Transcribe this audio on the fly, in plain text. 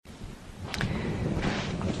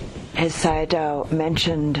as Sayadaw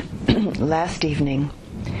mentioned last evening,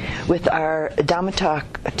 with our Dhamma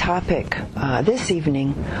Talk topic this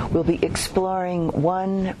evening, we'll be exploring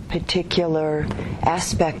one particular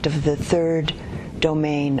aspect of the third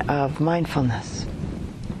domain of mindfulness.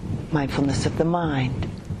 Mindfulness of the mind,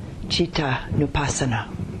 citta nupassana.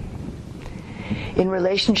 In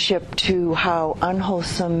relationship to how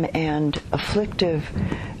unwholesome and afflictive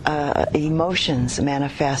emotions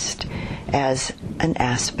manifest as an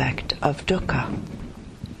aspect of dukkha.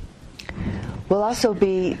 We'll also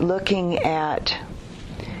be looking at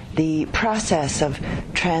the process of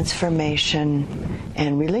transformation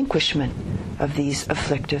and relinquishment of these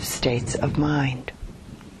afflictive states of mind.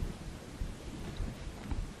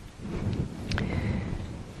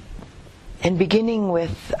 And beginning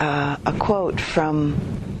with a quote from,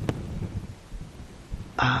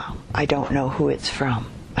 I don't know who it's from.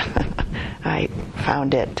 I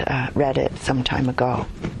found it, read it some time ago,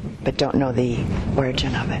 but don't know the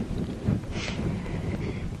origin of it.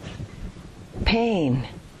 Pain,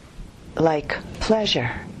 like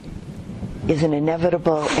pleasure, is an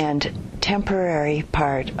inevitable and temporary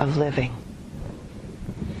part of living.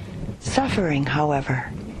 Suffering,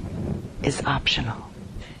 however, is optional.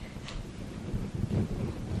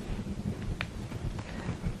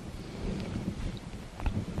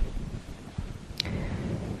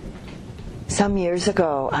 Some years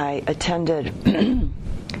ago, I attended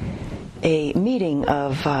a meeting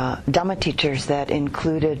of Dhamma teachers that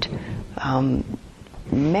included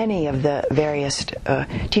many of the various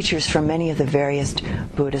teachers from many of the various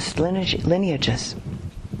Buddhist lineages.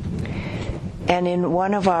 And in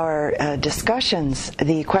one of our discussions,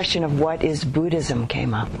 the question of what is Buddhism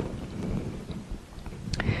came up.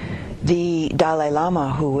 The Dalai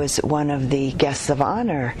Lama, who was one of the guests of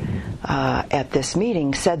honor at this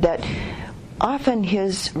meeting, said that often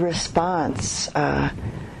his response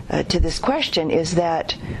to this question is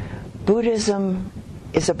that Buddhism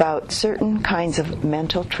is about certain kinds of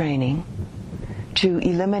mental training to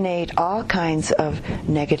eliminate all kinds of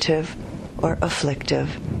negative or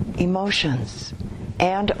afflictive emotions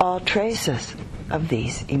and all traces of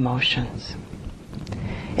these emotions.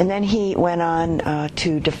 And then he went on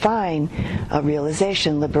to define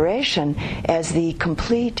realization, liberation, as the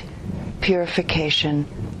complete purification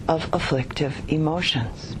of afflictive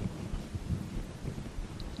emotions.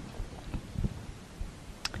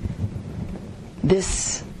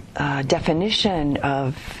 This definition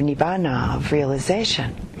of nibbana, of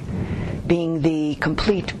realization, being the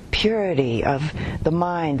complete purity of the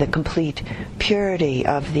mind, the complete purity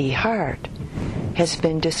of the heart, has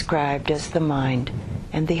been described as the mind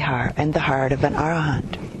and the heart of an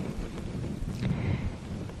arahant.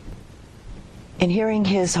 In hearing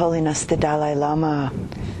His Holiness the Dalai Lama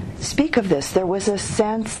speak of this, there was a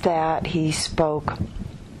sense that he spoke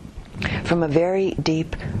from a very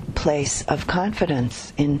deep place of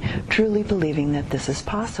confidence in truly believing that this is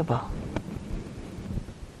possible.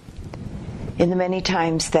 In the many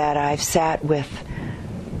times that I've sat with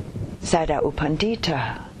Sayadaw U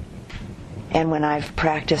Pandita, and when I've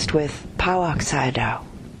practiced with Pawak Sayadaw,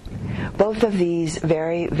 both of these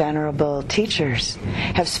very venerable teachers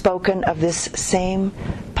have spoken of this same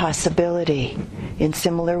possibility in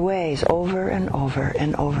similar ways over and over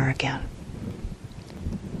and over again.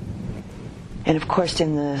 And of course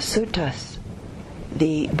in the suttas,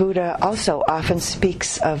 the Buddha also often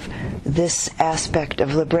speaks of this aspect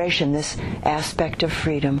of liberation, this aspect of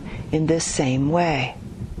freedom in this same way.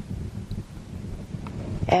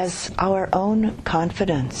 As our own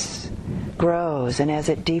confidence grows and as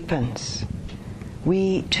it deepens,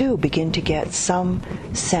 we too begin to get some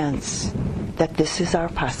sense that this is our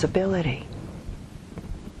possibility.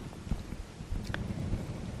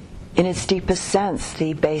 In its deepest sense,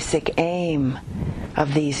 the basic aim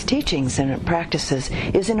of these teachings and practices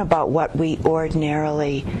isn't about what we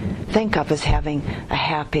ordinarily think of as having a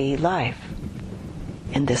happy life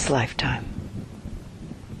in this lifetime.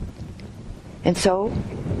 And so,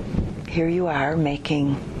 here you are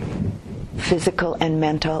making physical and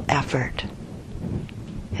mental effort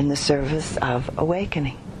in the service of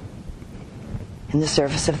awakening, in the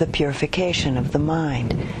service of the purification of the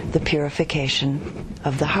mind, the purification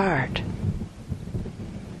of the heart.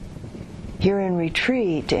 Here in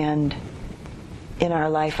retreat and in our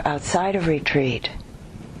life outside of retreat,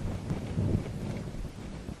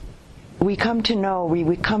 we come to know,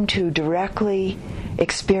 we come to directly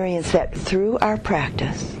experience that through our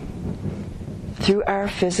practice, through our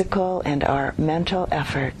physical and our mental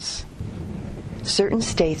efforts, certain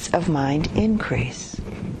states of mind increase,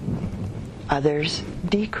 others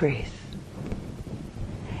decrease.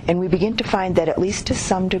 And we begin to find that at least to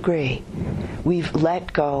some degree, we've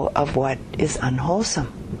let go of what is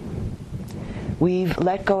unwholesome. We've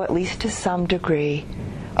let go, at least to some degree,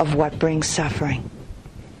 of what brings suffering,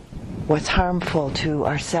 what's harmful to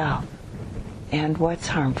ourselves, and what's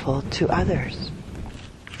harmful to others.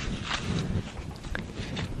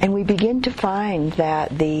 And we begin to find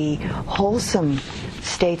that the wholesome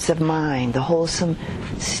states of mind, the wholesome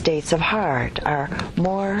states of heart, are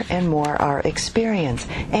more and more our experience,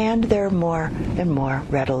 and they're more and more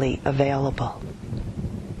readily available,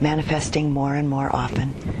 manifesting more and more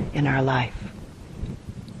often in our life.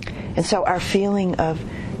 And so our feeling of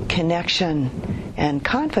connection and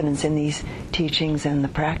confidence in these teachings and the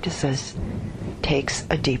practices takes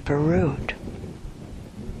a deeper root.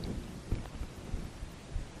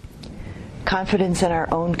 Confidence in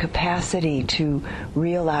our own capacity to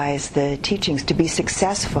realize the teachings, to be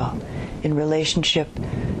successful in relationship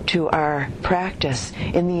to our practice,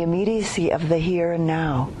 in the immediacy of the here and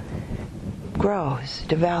now, grows,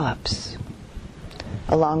 develops,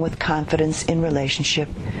 along with confidence in relationship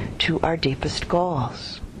to our deepest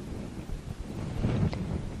goals.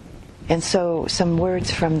 And so, some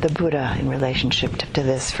words from the Buddha in relationship to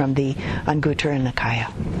this from the Anguttara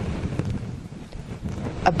Nikaya.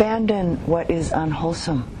 Abandon what is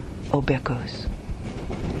unwholesome, O bhikkhus.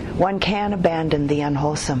 One can abandon the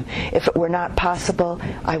unwholesome. If it were not possible,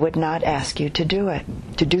 I would not ask you to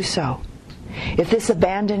do so. If this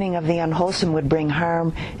abandoning of the unwholesome would bring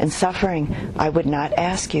harm and suffering, I would not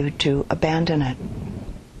ask you to abandon it.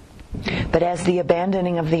 But as the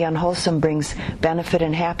abandoning of the unwholesome brings benefit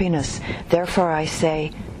and happiness, therefore I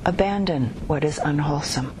say, abandon what is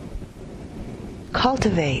unwholesome.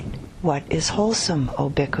 Cultivate what is wholesome, O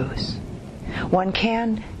bhikkhus. One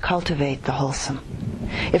can cultivate the wholesome.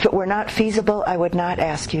 If it were not feasible, I would not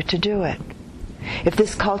ask you to do it. If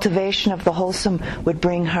this cultivation of the wholesome would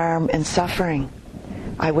bring harm and suffering,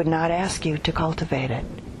 I would not ask you to cultivate it.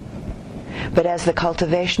 But as the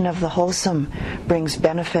cultivation of the wholesome brings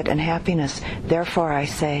benefit and happiness, therefore I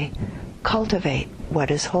say, cultivate what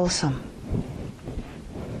is wholesome.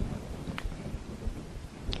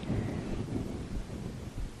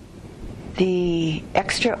 The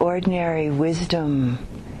extraordinary wisdom,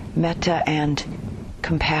 metta, and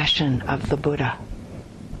compassion of the Buddha.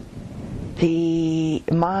 The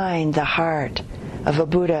mind, the heart of a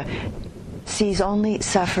Buddha sees only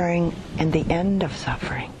suffering and the end of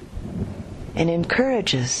suffering, and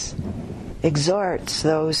encourages, exhorts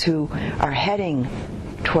those who are heading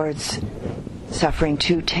towards suffering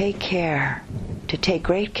to take care, to take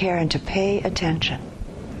great care and to pay attention,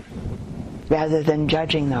 rather than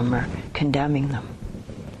judging them or condemning them.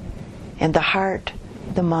 And the heart,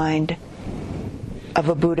 the mind of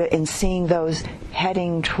a Buddha, in seeing those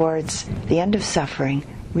heading towards the end of suffering,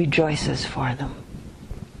 rejoices for them.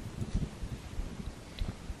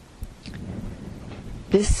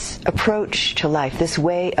 This approach to life, this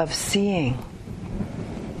way of seeing,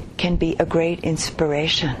 can be a great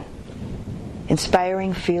inspiration,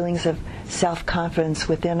 inspiring feelings of self-confidence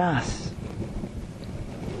within us.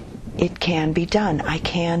 It can be done. I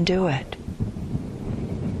can do it.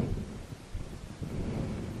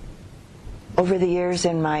 Over the years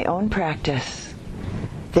in my own practice,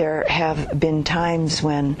 there have been times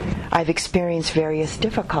when I've experienced various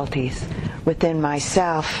difficulties within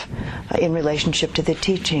myself in relationship to the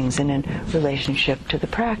teachings and in relationship to the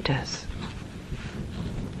practice.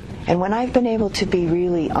 And when I've been able to be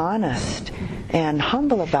really honest and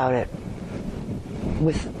humble about it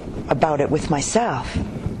with myself,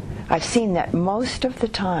 I've seen that most of the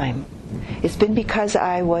time it's been because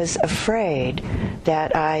I was afraid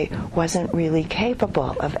that I wasn't really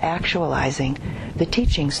capable of actualizing the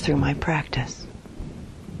teachings through my practice.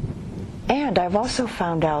 And I've also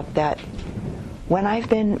found out that when I've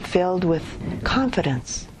been filled with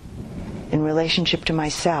confidence in relationship to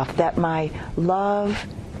myself, that my love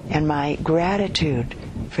and my gratitude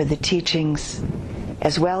for the teachings,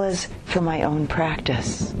 as well as for my own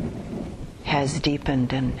practice, has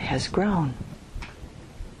deepened and has grown.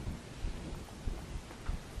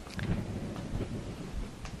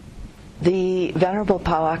 The Venerable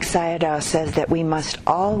Pawak Sayadaw says that we must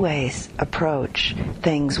always approach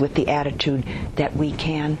things with the attitude that we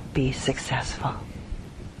can be successful.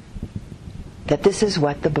 That this is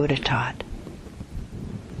what the Buddha taught.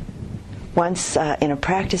 Once in a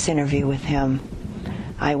practice interview with him,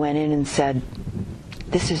 I went in and said,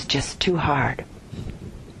 "This is just too hard."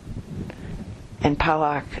 And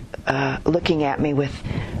Pawak, looking at me with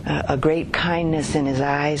a great kindness in his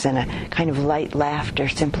eyes and a kind of light laughter,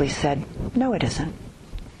 simply said, "No, it isn't."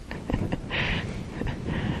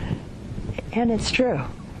 And it's true.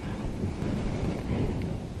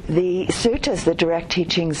 The suttas, the direct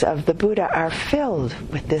teachings of the Buddha, are filled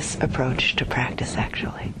with this approach to practice,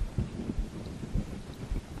 actually.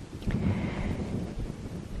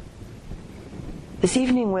 This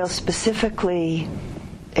evening we'll specifically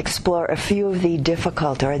explore a few of the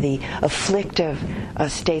difficult or the afflictive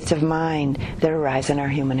states of mind that arise in our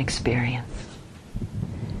human experience.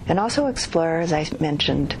 And also explore, as I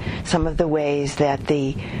mentioned, some of the ways that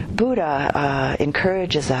the Buddha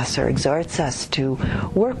encourages us or exhorts us to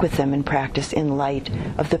work with them in practice in light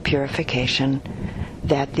of the purification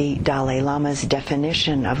that the Dalai Lama's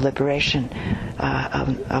definition of liberation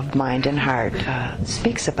of mind and heart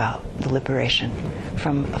speaks about, the liberation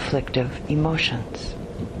from afflictive emotions.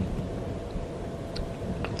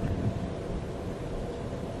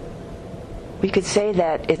 We could say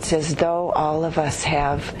that it's as though all of us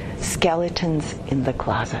have skeletons in the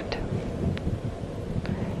closet.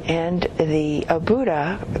 And the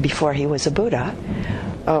Buddha, before he was a Buddha,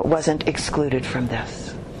 wasn't excluded from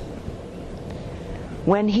this.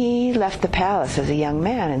 When he left the palace as a young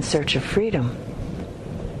man in search of freedom,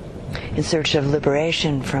 in search of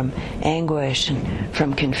liberation from anguish and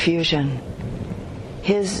from confusion,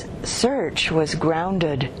 his search was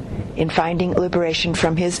grounded in finding liberation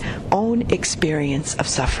from his own experience of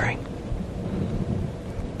suffering.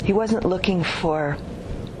 He wasn't looking for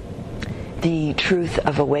the truth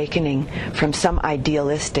of awakening from some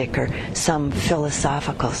idealistic or some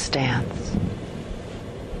philosophical stance.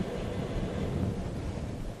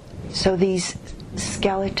 So these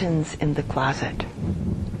skeletons in the closet,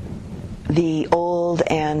 the old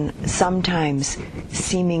and sometimes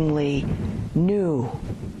seemingly new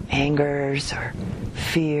angers or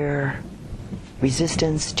fear,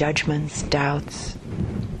 resistance, judgments, doubts,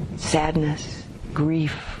 sadness,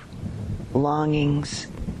 grief, longings,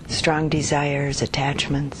 strong desires,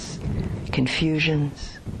 attachments,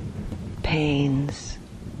 confusions, pains.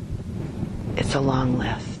 It's a long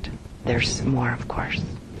list. There's more, of course.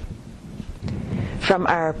 From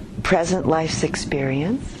our present life's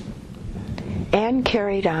experience and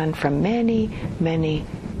carried on from many, many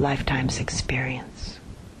lifetimes' experience.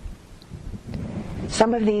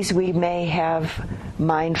 Some of these we may have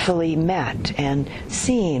mindfully met and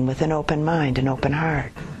seen with an open mind, an open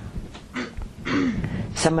heart.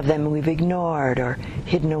 Some of them we've ignored or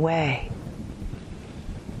hidden away.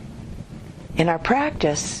 In our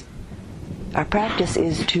practice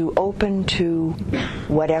is to open to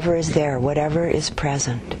whatever is there, whatever is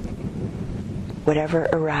present, whatever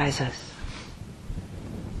arises,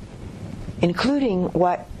 including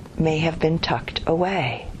what may have been tucked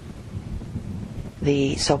away,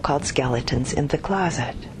 the so-called skeletons in the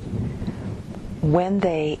closet, when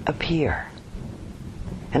they appear.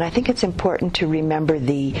 And I think it's important to remember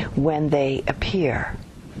the when they appear.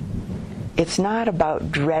 It's not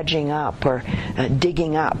about dredging up or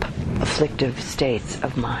digging up afflictive states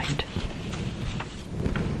of mind.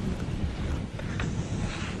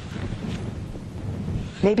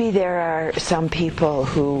 Maybe there are some people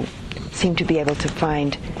who seem to be able to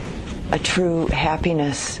find a true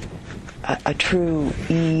happiness, a true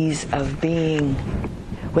ease of being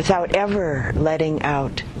without ever letting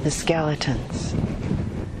out the skeletons.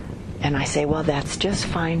 And I say, well, that's just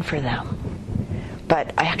fine for them.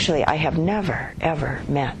 But actually, I have never, ever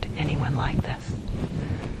met anyone like this.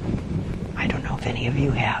 I don't know if any of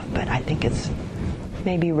you have, but I think it's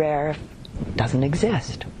maybe rare if it doesn't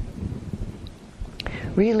exist.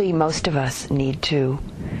 Really, most of us need to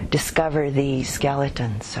discover the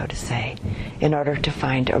skeletons, so to say, in order to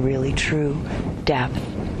find a really true depth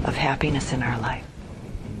of happiness in our life.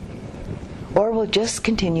 Or we'll just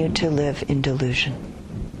continue to live in delusion,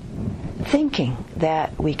 thinking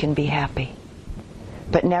that we can be happy,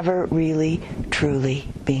 but never really, truly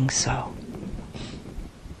being so.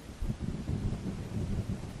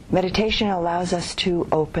 Meditation allows us to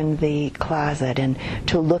open the closet and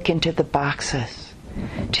to look into the boxes,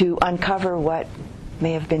 to uncover what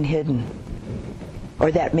may have been hidden,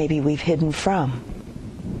 or that maybe we've hidden from,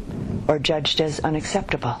 or judged as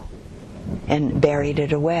unacceptable, and buried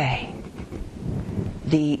it away.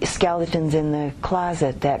 The skeletons in the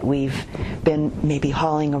closet that we've been maybe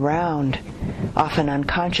hauling around, often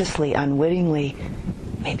unconsciously, unwittingly,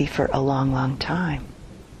 maybe for a long, long time.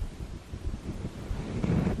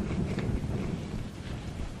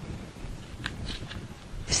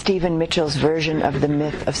 Stephen Mitchell's version of the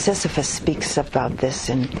myth of Sisyphus speaks about this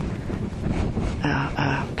in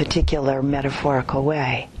a particular metaphorical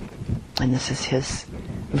way. And this is his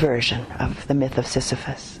version of the myth of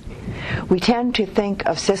Sisyphus. We tend to think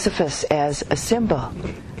of Sisyphus as a symbol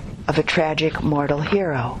of a tragic mortal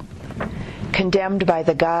hero, condemned by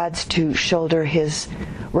the gods to shoulder his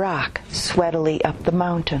rock sweatily up the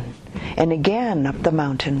mountain, and again up the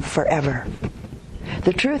mountain forever.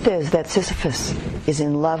 The truth is that Sisyphus is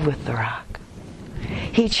in love with the rock.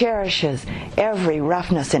 He cherishes every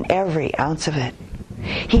roughness and every ounce of it.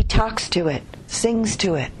 He talks to it, sings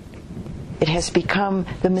to it. It has become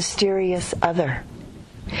the mysterious other.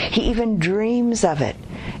 He even dreams of it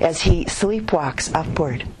as he sleepwalks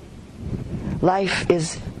upward. Life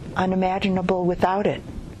is unimaginable without it,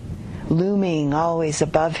 looming always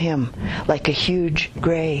above him like a huge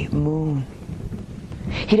gray moon.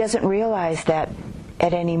 He doesn't realize that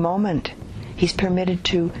at any moment he's permitted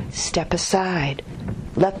to step aside,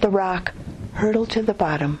 let the rock hurtle to the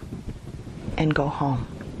bottom, and go home.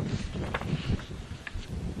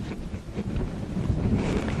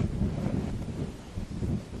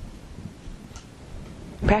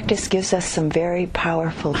 Practice gives us some very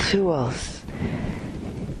powerful tools.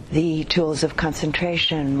 The tools of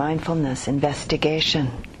concentration, mindfulness,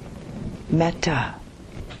 investigation, metta,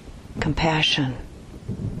 compassion,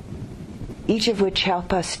 each of which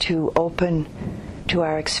help us to open to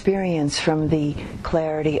our experience from the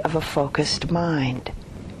clarity of a focused mind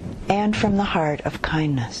and from the heart of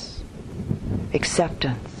kindness,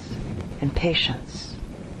 acceptance, and patience,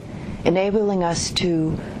 enabling us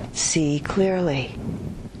to see clearly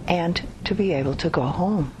and to be able to go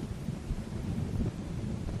home.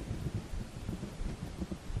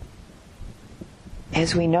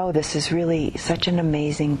 As we know, this is really such an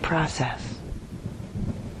amazing process.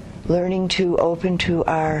 Learning to open to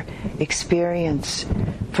our experience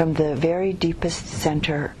from the very deepest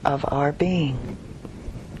center of our being.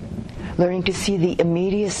 Learning to see the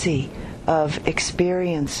immediacy of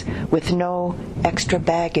experience with no extra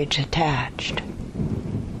baggage attached.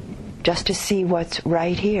 Just to see what's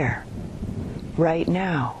right here, right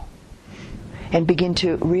now. And begin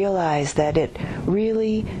to realize that it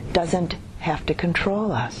really doesn't have to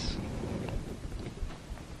control us.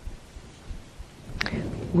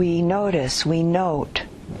 We notice, we note,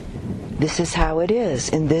 this is how it is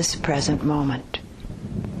in this present moment.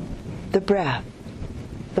 The breath,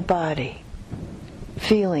 the body,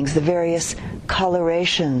 feelings, the various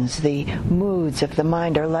colorations, the moods of the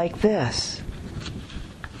mind are like this,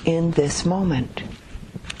 in this moment.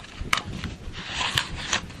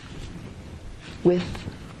 With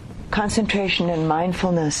concentration and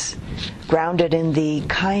mindfulness grounded in the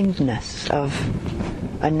kindness of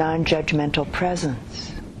a non-judgmental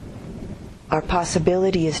presence, our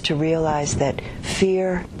possibility is to realize that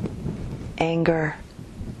fear, anger,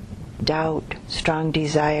 doubt, strong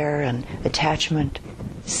desire and attachment,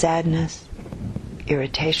 sadness,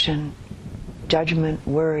 irritation, judgment,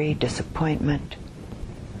 worry, disappointment,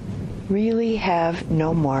 really have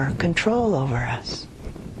no more control over us.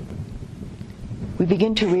 We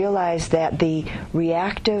begin to realize that the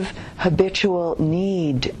reactive, habitual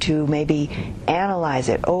need to maybe analyze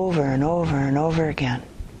it over and over and over again,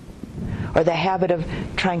 or the habit of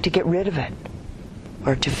trying to get rid of it,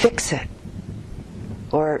 or to fix it,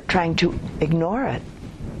 or trying to ignore it,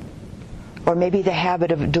 or maybe the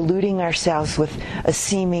habit of deluding ourselves with a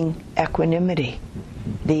seeming equanimity,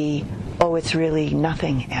 the "oh, it's really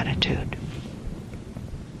nothing" attitude.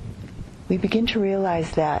 We begin to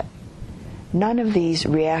realize that none of these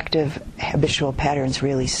reactive habitual patterns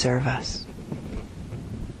really serve us.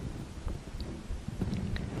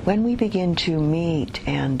 When we begin to meet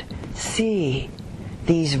and see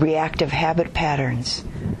these reactive habit patterns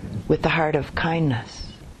with the heart of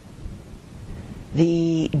kindness,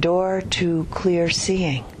 the door to clear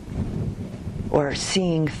seeing, or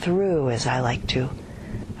seeing through, as I like to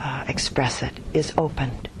express it, is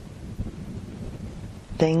opened.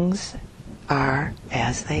 Things are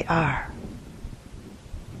as they are.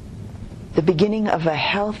 The beginning of a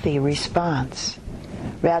healthy response,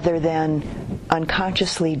 rather than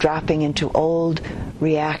unconsciously dropping into old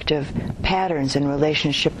reactive patterns in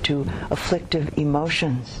relationship to afflictive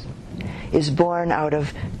emotions, is born out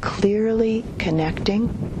of clearly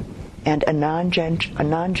connecting and a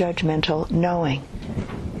non-judgmental knowing.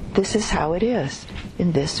 This is how it is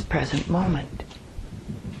in this present moment.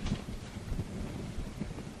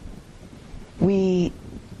 We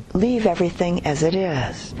leave everything as it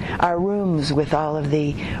is. Our rooms with all of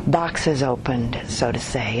the boxes opened, so to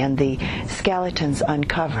say, and the skeletons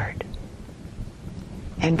uncovered.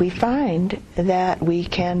 And we find that we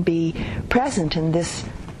can be present in this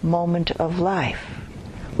moment of life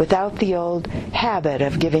without the old habit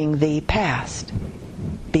of giving the past,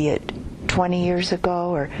 be it 20 years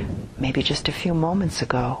ago or maybe just a few moments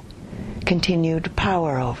ago, continued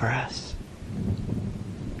power over us.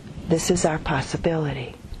 This is our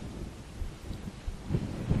possibility.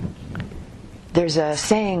 There's a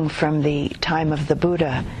saying from the time of the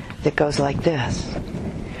Buddha that goes like this: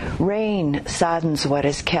 rain soddens what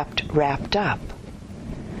is kept wrapped up,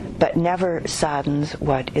 but never soddens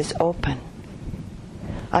what is open.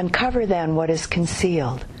 Uncover then what is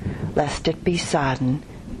concealed, lest it be sodden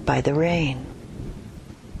by the rain.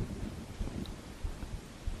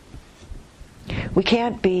 We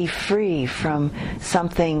can't be free from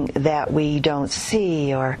something that we don't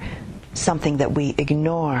see or something that we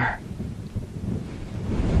ignore.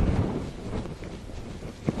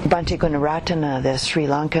 Bhante Gunaratana, the Sri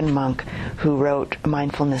Lankan monk who wrote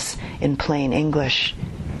Mindfulness in Plain English,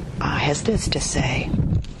 has this to say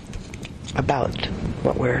about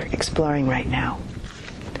what we're exploring right now.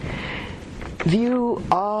 View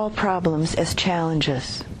all problems as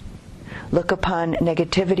challenges. Look upon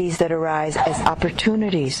negativities that arise as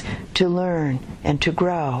opportunities to learn and to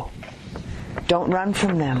grow. Don't run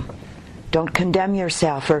from them. Don't condemn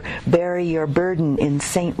yourself or bury your burden in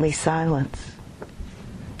saintly silence.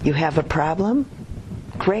 You have a problem?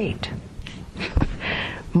 Great.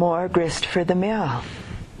 More grist for the mill.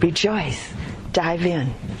 Rejoice. Dive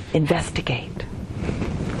in. Investigate.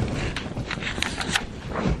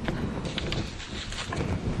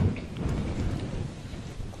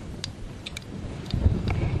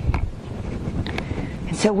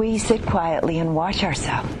 And so we sit quietly and watch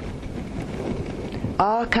ourselves.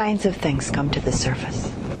 All kinds of things come to the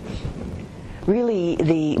surface. Really,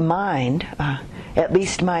 the mind, at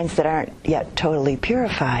least minds that aren't yet totally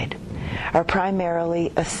purified, are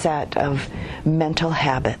primarily a set of mental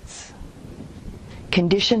habits,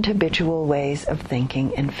 conditioned habitual ways of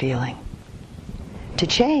thinking and feeling. To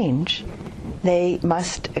change, they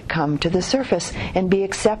must come to the surface and be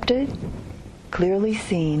accepted, clearly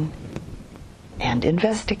seen, and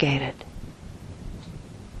investigated.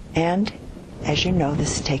 And, as you know,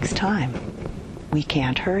 this takes time. We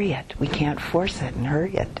can't hurry it. We can't force it and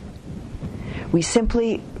hurry it. We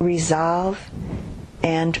simply resolve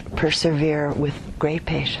and persevere with great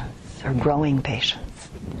patience, or growing patience,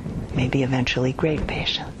 maybe eventually great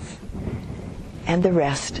patience. And the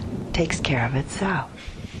rest takes care of itself.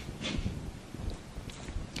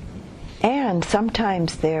 And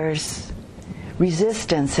sometimes there's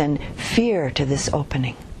resistance and fear to this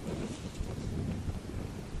opening.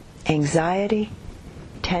 Anxiety,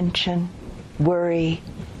 tension, worry,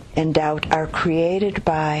 and doubt are created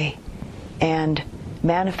by and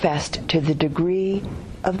manifest to the degree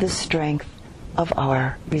of the strength of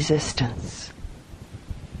our resistance.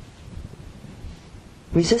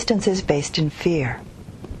 Resistance is based in fear.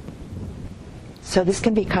 So this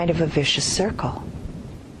can be kind of a vicious circle.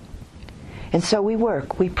 And so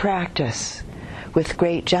we practice with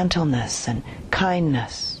great gentleness and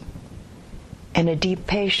kindness and a deep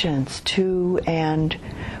patience to,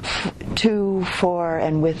 for,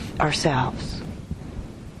 and with ourselves.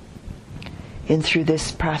 And through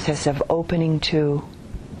this process of opening to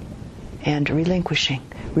and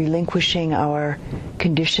relinquishing our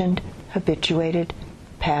conditioned, habituated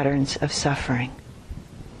patterns of suffering,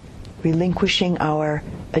 relinquishing our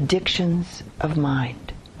addictions of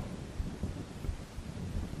mind.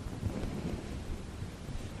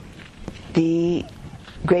 The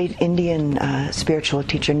great Indian spiritual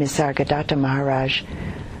teacher Nisargadatta Maharaj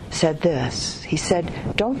said this. He said,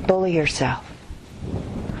 "Don't bully yourself.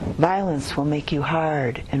 Violence will make you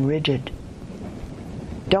hard and rigid.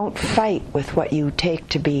 Don't fight with what you take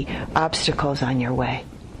to be obstacles on your way.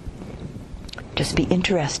 Just be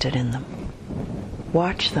interested in them.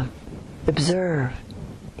 Watch them. Observe.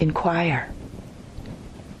 Inquire.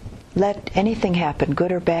 Let anything happen,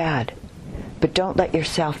 good or bad, but don't let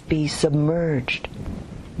yourself be submerged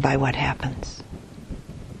by what happens."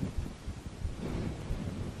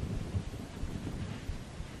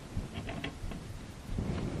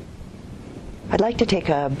 I'd like to take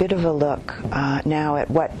a bit of a look now at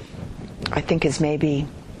what I think is maybe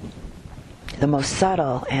the most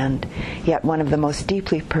subtle and yet one of the most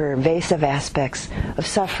deeply pervasive aspects of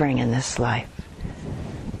suffering in this life,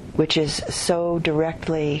 which is so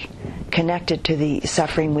directly connected to the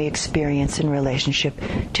suffering we experience in relationship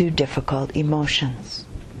to difficult emotions.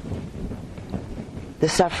 The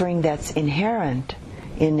suffering that's inherent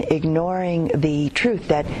in ignoring the truth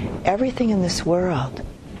that everything in this world,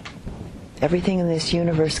 everything in this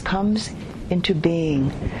universe comes into being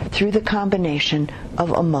through the combination of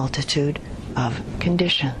a multitude of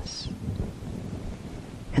conditions.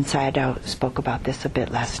 And Sayadaw spoke about this a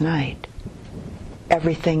bit last night.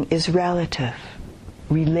 Everything is relative,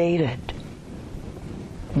 related.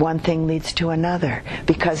 One thing leads to another.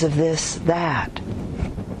 Because of this, that.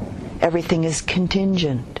 Everything is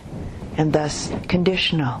contingent and thus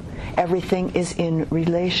conditional. Everything is in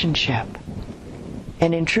relationship.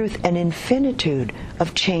 and in truth an infinitude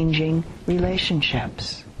of changing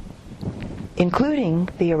relationships, including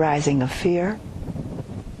the arising of fear,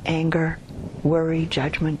 anger, worry,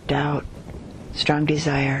 judgment, doubt, strong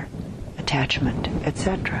desire, attachment,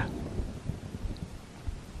 etc.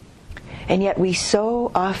 And yet we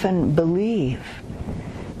so often believe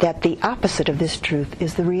that the opposite of this truth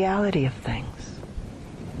is the reality of things,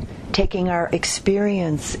 taking our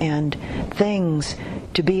experience and things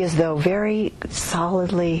to be as though very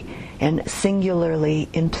solidly and singularly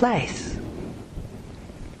in place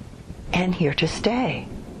and here to stay,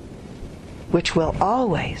 which will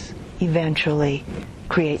always eventually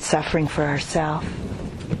create suffering for ourselves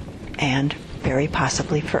and very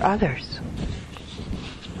possibly for others.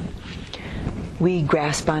 We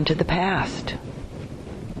grasp onto the past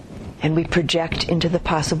and we project into the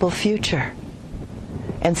possible future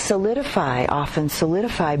and often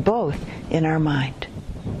solidify both in our mind.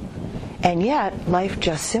 And yet, life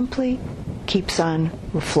just simply keeps on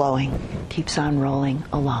flowing, keeps on rolling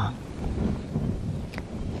along.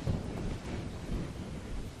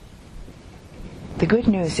 The good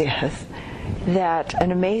news is that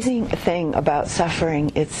an amazing thing about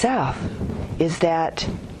suffering itself is that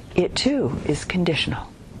it too is conditional,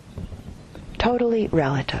 totally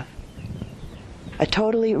relative, a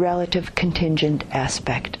totally relative contingent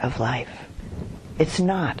aspect of life. It's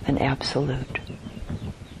not an absolute.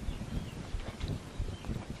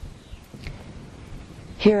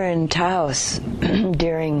 Here in Taos,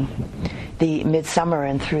 during the midsummer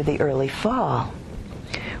and through the early fall,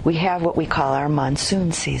 we have what we call our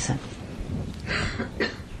monsoon season.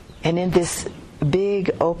 And in this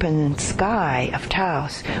big open sky of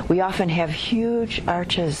Taos, we often have huge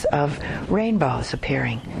arches of rainbows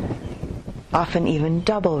appearing, often even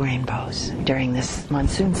double rainbows during this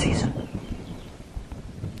monsoon season.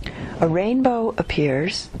 A rainbow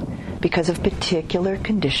appears because of particular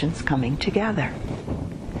conditions coming together.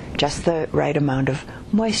 Just the right amount of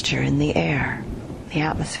moisture in the air, the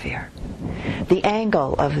atmosphere. The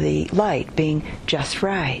angle of the light being just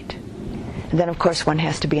right. And then, of course, one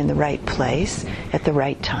has to be in the right place at the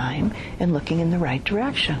right time and looking in the right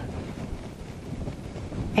direction.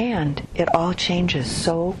 And it all changes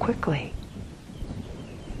so quickly.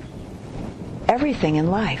 Everything in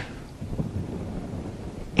life,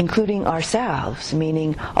 including ourselves,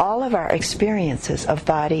 meaning all of our experiences of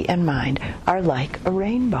body and mind, are like a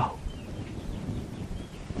rainbow.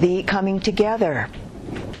 The coming together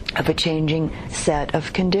of a changing set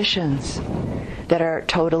of conditions that are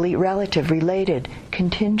totally relative, related,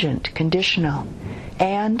 contingent, conditional,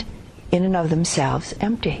 and in and of themselves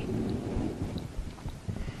empty.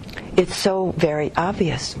 It's so very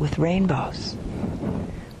obvious with rainbows,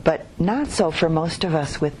 but not so for most of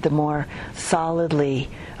us with the more solidly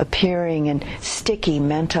appearing and sticky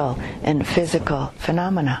mental and physical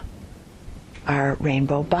phenomena. Our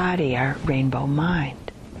rainbow body, our rainbow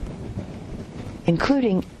mind,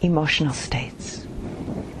 including emotional states,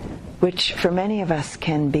 which for many of us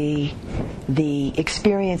can be the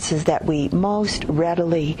experiences that we most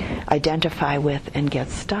readily identify with and get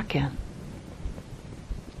stuck in.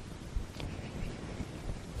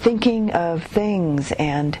 Thinking of things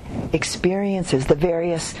and experiences, the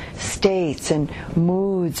various states and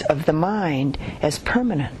moods of the mind as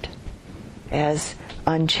permanent, as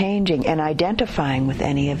unchanging, and identifying with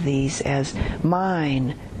any of these as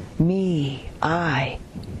mine, me, I,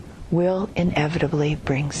 will inevitably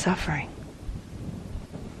bring suffering.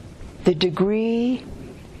 The degree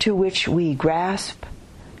to which we grasp,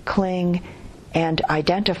 cling, and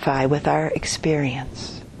identify with our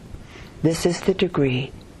experience, this is the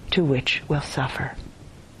degree to which we'll suffer.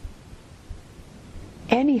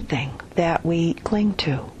 Anything that we cling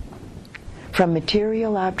to, from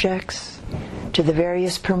material objects to the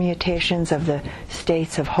various permutations of the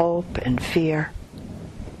states of hope and fear,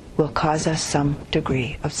 will cause us some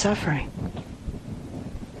degree of suffering.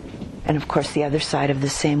 And of course the other side of the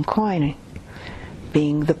same coin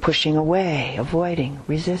being the pushing away, avoiding,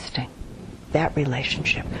 resisting. That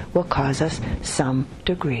relationship will cause us some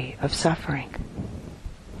degree of suffering.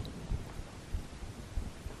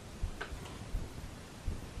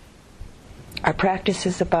 Our practice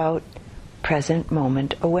is about present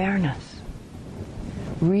moment awareness.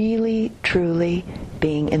 Really, truly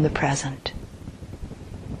being in the present.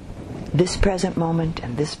 This present moment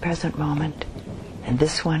and this present moment and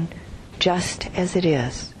this one, just as it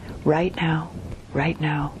is, right now, right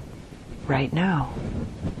now, right now.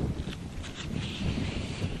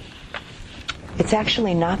 It's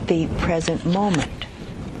actually not the present moment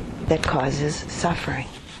that causes suffering.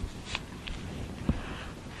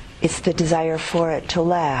 It's the desire for it to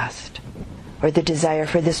last, or the desire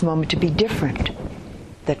for this moment to be different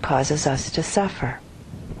that causes us to suffer.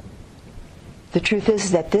 The truth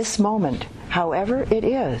is that this moment, however it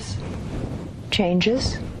is,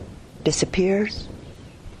 changes, disappears,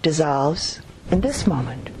 dissolves in this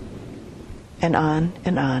moment. And on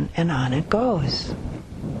and on and on it goes.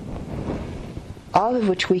 All of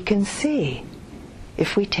which we can see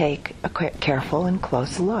if we take a careful and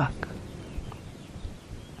close look.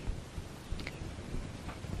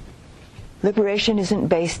 Liberation isn't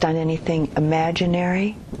based on anything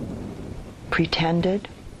imaginary, pretended,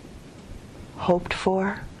 hoped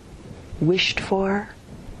for, wished for,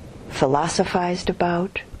 philosophized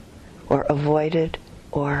about, or avoided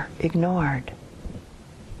or ignored.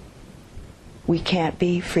 We can't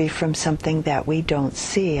be free from something that we don't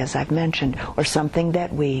see, as I've mentioned, or something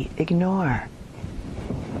that we ignore.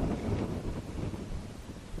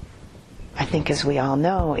 I think, as we all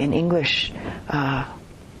know, in English,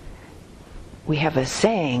 we have a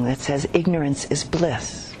saying that says, ignorance is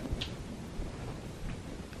bliss.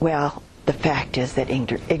 Well, the fact is that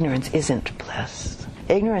ignorance isn't bliss.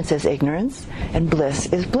 Ignorance is ignorance, and bliss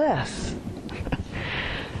is bliss.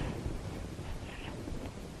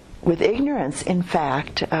 With ignorance, in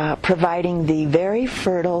fact, providing the very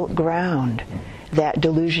fertile ground that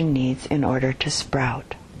delusion needs in order to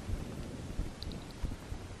sprout.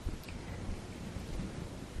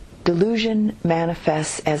 Delusion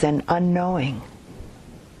manifests as an unknowing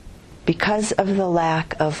because of the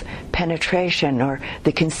lack of penetration or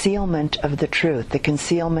the concealment of the truth, the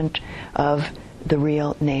concealment of the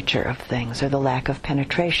real nature of things, or the lack of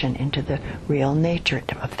penetration into the real nature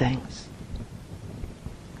of things.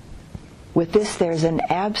 With this, there's an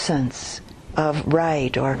absence of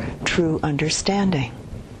right or true understanding.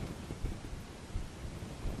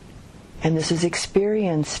 And this is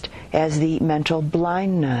experienced as the mental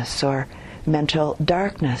blindness or mental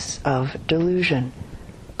darkness of delusion,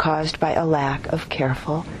 caused by a lack of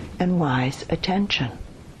careful and wise attention.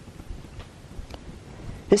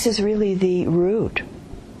 This is really the root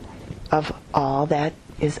of all that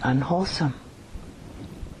is unwholesome.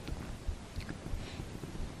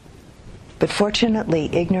 But fortunately,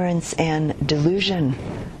 ignorance and delusion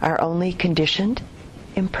are only conditioned,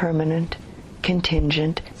 impermanent,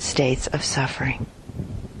 contingent states of suffering.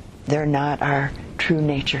 They're not our true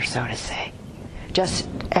nature, so to say. Just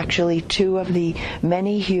actually two of the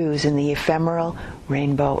many hues in the ephemeral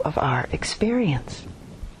rainbow of our experience.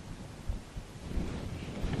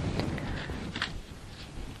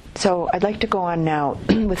 So I'd like to go on now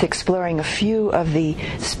with exploring a few of the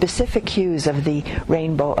specific hues of the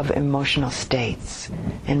rainbow of emotional states,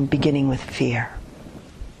 and beginning with fear.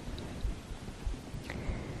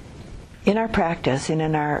 In our practice and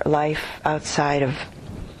in our life outside of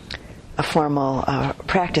a formal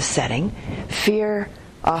practice setting, fear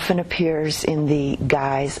often appears in the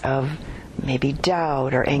guise of maybe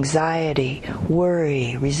doubt or anxiety,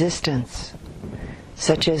 worry, resistance,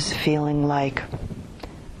 such as feeling like,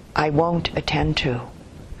 I won't attend to,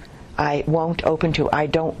 I won't open to, I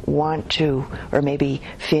don't want to, or maybe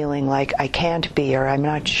feeling like I can't be, or I'm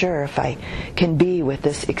not sure if I can be with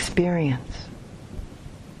this experience.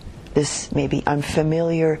 This maybe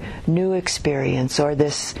unfamiliar new experience, or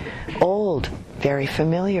this old, very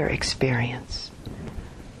familiar experience,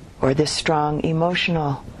 or this strong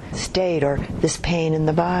emotional state, or this pain in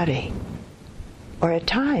the body, or at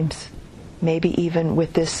times, maybe even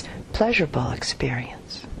with this pleasurable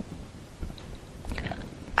experience.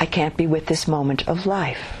 I can't be with this moment of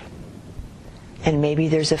life. And maybe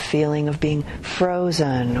there's a feeling of being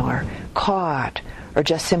frozen or caught, or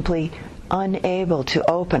just simply unable to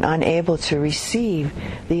open, unable to receive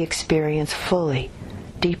the experience fully,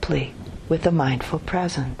 deeply, with a mindful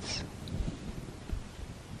presence.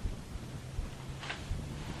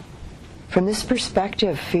 From this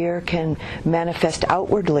perspective, fear can manifest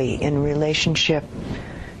outwardly in relationship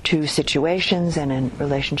to situations and in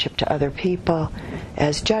relationship to other people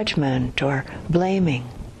as judgment or blaming,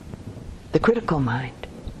 the critical mind,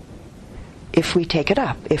 if we take it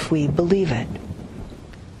up, if we believe it.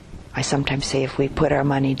 I sometimes say if we put our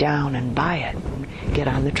money down and buy it, get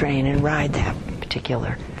on the train and ride that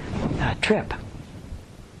particular trip,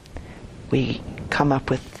 we come up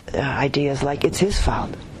with ideas like it's his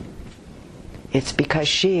fault, it's because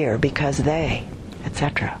she or because they,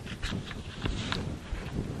 etc.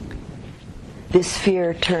 This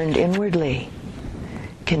fear turned inwardly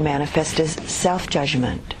can manifest as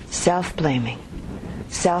self-judgment, self-blaming,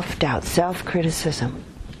 self-doubt, self-criticism,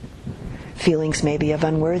 feelings maybe of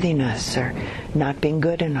unworthiness or not being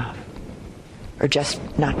good enough, or just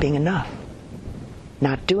not being enough,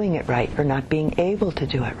 not doing it right, or not being able to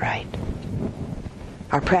do it right.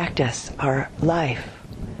 Our practice, our life,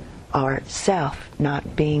 our self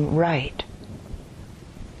not being right,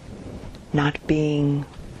 not being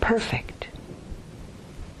perfect,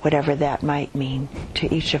 whatever that might mean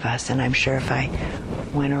to each of us. And I'm sure if I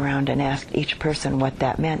went around and asked each person what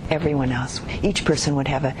that meant, each person would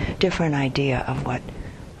have a different idea of what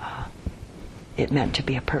it meant to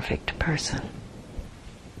be a perfect person.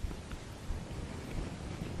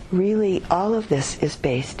 Really, all of this is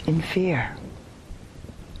based in fear.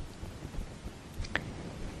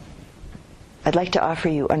 I'd like to offer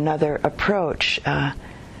you another approach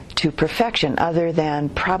to perfection, other than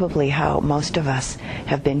probably how most of us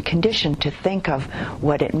have been conditioned to think of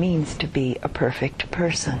what it means to be a perfect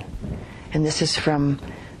person. And this is from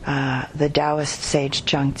the Taoist sage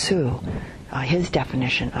Zhang Tzu, his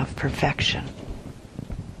definition of perfection.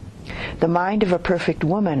 The mind of a perfect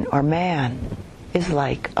woman or man is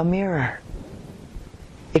like a mirror.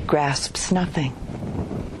 It grasps nothing.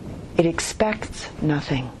 It expects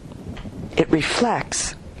nothing. It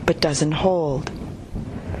reflects, but doesn't hold.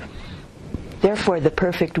 Therefore, the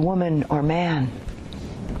perfect woman or man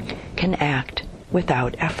can act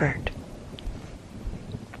without effort.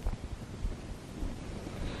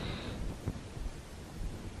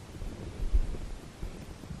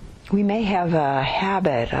 We may have a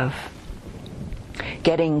habit of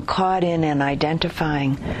getting caught in and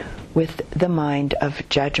identifying with the mind of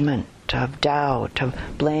judgment, of doubt, of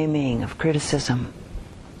blaming, of criticism,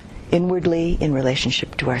 inwardly in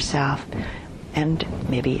relationship to ourselves, and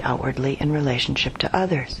maybe outwardly in relationship to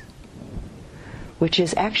others, which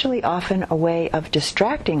is actually often a way of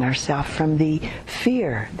distracting ourselves from the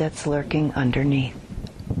fear that's lurking underneath.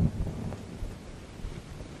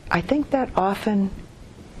 I think that often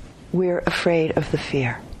we're afraid of the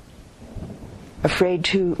fear, afraid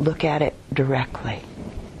to look at it directly,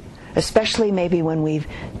 especially maybe when we've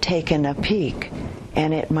taken a peek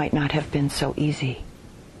and it might not have been so easy.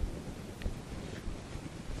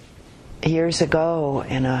 Years ago,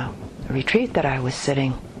 in a retreat that I was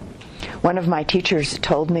sitting, one of my teachers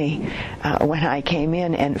told me when I came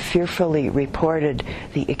in and fearfully reported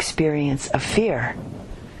the experience of fear,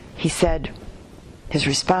 he said, his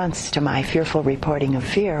response to my fearful reporting of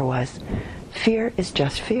fear was, "Fear is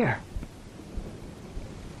just fear."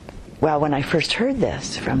 Well, when I first heard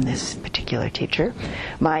this from this particular teacher,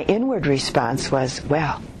 my inward response was,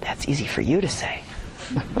 "Well, that's easy for you to say."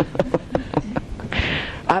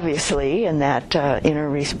 Obviously, in that inner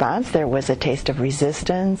response, there was a taste of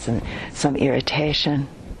resistance and some irritation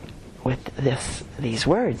with these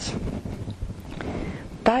words.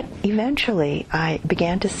 But eventually, I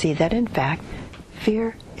began to see that, in fact,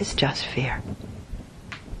 fear is just fear.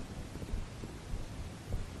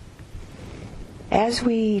 As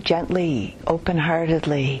we gently,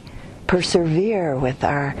 open-heartedly persevere with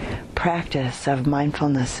our practice of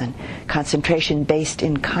mindfulness and concentration based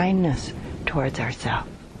in kindness towards ourselves,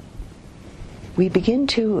 we begin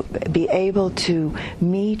to be able to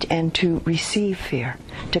meet and to receive fear,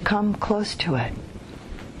 to come close to it,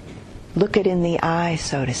 look it in the eye,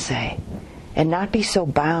 so to say, and not be so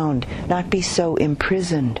bound, not be so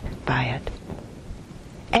imprisoned by it,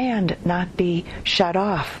 and not be shut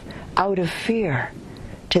off out of fear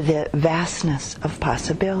to the vastness of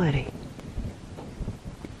possibility.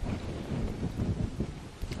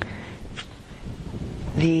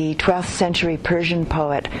 The 12th century Persian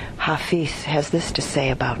poet Hafiz has this to say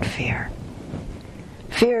about fear.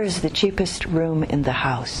 "Fear is the cheapest room in the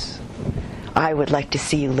house. I would like to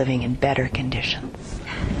see you living in better conditions."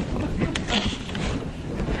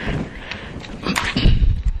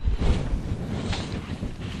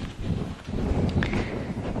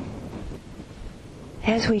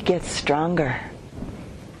 As we get stronger,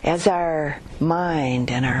 as our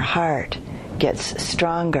mind and our heart gets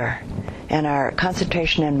stronger, and our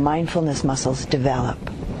concentration and mindfulness muscles develop,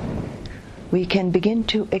 we can begin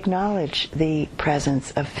to acknowledge the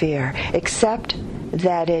presence of fear, accept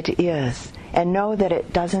that it is, and know that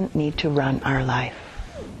it doesn't need to run our life.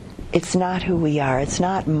 It's not who we are. It's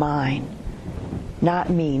not mine, not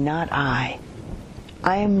me, not I.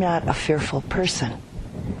 I am not a fearful person.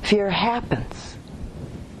 Fear happens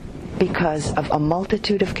because of a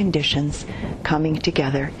multitude of conditions coming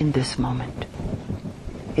together in this moment.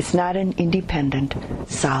 It's not an independent,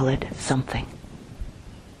 solid something.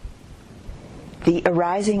 The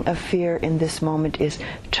arising of fear in this moment is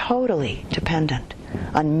totally dependent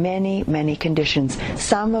on many, many conditions,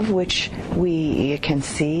 some of which we can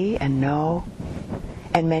see and know,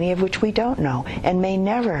 and many of which we don't know and may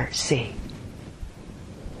never see.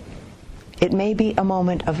 It may be a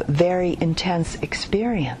moment of very intense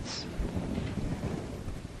experience.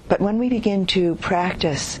 But when we begin to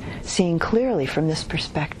practice seeing clearly from this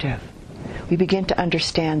perspective, we begin to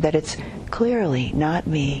understand that it's clearly not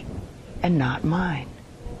me and not mine.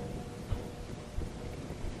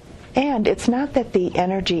 And it's not that the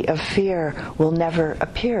energy of fear will never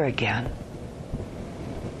appear again.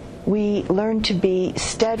 We learn to be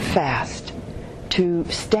steadfast, to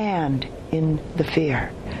stand in the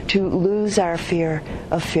fear, to lose our fear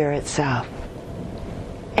of fear itself,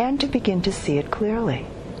 and to begin to see it clearly,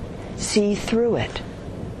 see through it,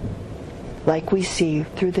 like we see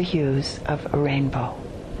through the hues of a rainbow.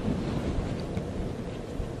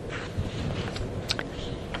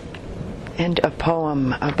 And a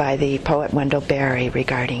poem by the poet Wendell Berry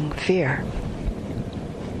regarding fear.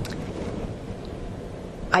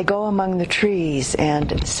 I go among the trees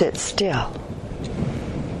and sit still.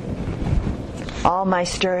 All my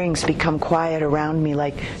stirrings become quiet around me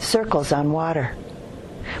like circles on water.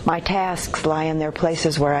 My tasks lie in their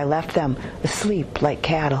places where I left them, asleep like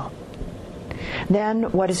cattle.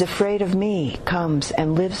 Then what is afraid of me comes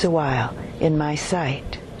and lives a while in my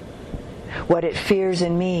sight. What it fears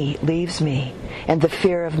in me leaves me, and the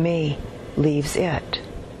fear of me leaves it.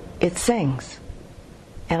 It sings,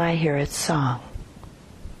 and I hear its song.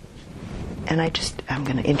 And I'm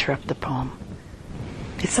going to interrupt the poem.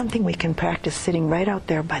 It's something we can practice sitting right out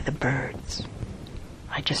there by the birds.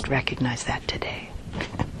 I just recognized that today.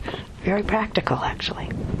 Very practical, actually.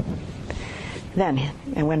 Then,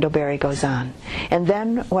 and Wendell Berry goes on, and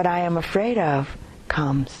then what I am afraid of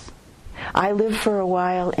comes. I live for a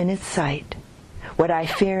while in its sight. What I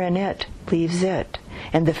fear in it leaves it,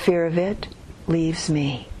 and the fear of it leaves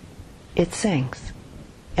me. It sings,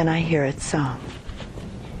 and I hear its song.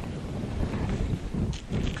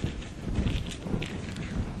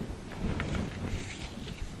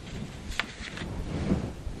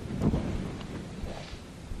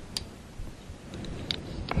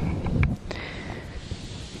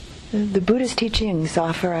 The Buddha's teachings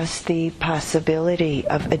offer us the possibility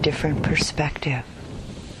of a different perspective,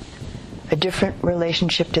 a different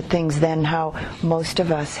relationship to things than how most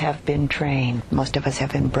of us have been trained, most of us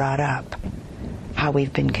have been brought up, how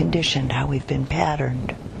we've been conditioned, how we've been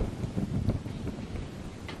patterned.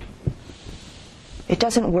 It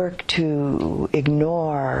doesn't work to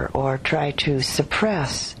ignore or try to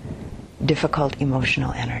suppress difficult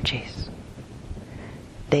emotional energies.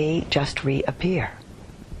 They just reappear.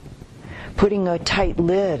 Putting a tight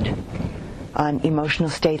lid on emotional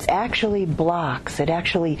states actually blocks, it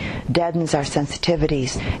actually deadens our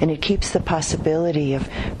sensitivities, and it keeps the possibility of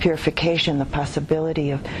purification, the possibility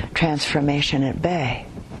of transformation at bay.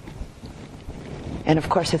 And of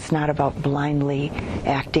course it's not about blindly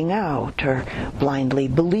acting out or blindly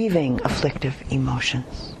believing afflictive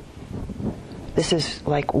emotions. This is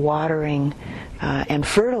like watering and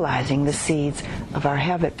fertilizing the seeds of our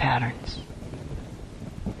habit patterns.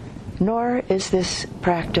 Nor is this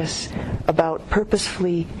practice about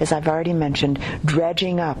purposefully, as I've already mentioned,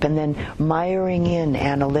 dredging up and then miring in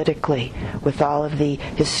analytically with all of the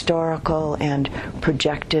historical and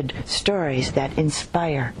projected stories that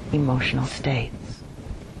inspire emotional states.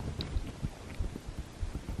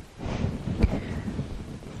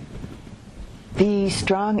 The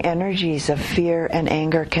strong energies of fear and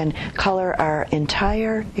anger can color our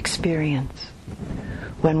entire experience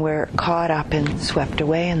when we're caught up and swept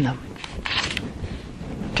away in them.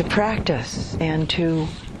 To practice and to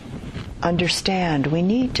understand, we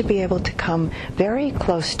need to be able to come very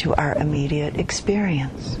close to our immediate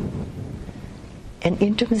experience. An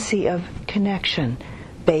intimacy of connection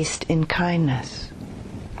based in kindness,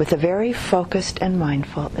 with a very focused and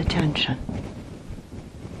mindful attention.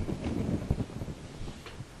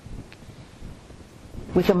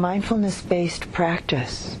 With a mindfulness-based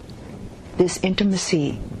practice, this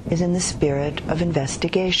intimacy is in the spirit of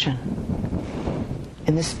investigation,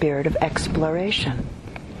 in the spirit of exploration,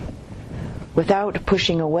 without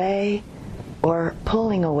pushing away or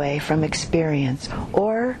pulling away from experience,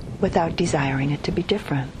 or without desiring it to be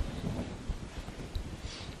different.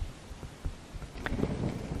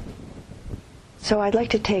 So I'd like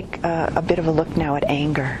to take a bit of a look now at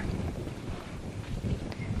anger.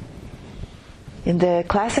 In the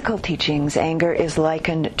classical teachings, anger is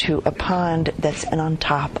likened to a pond that's on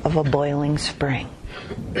top of a boiling spring.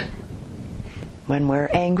 When we're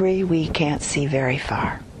angry, we can't see very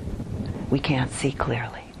far. We can't see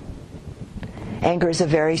clearly. Anger is a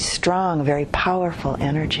very strong, very powerful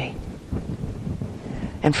energy.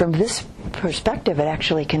 And from this perspective, it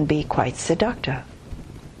actually can be quite seductive.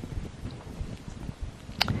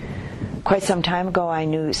 Quite some time ago, I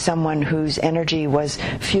knew someone whose energy was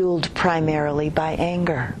fueled primarily by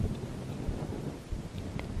anger.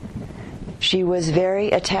 She was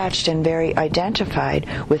very attached and very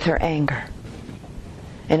identified with her anger.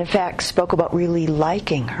 and in fact spoke about really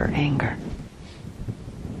liking her anger.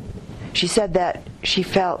 She said that she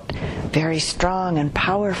felt very strong and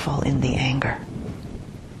powerful in the anger.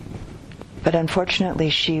 But unfortunately,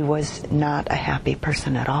 she was not a happy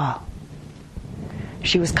person at all.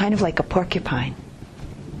 She was kind of like a porcupine.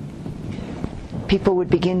 People would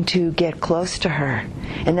begin to get close to her,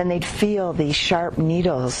 and then they'd feel the sharp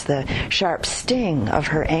needles, the sharp sting of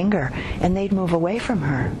her anger, and they'd move away from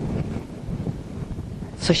her.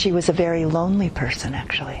 So she was a very lonely person,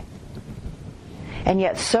 actually. And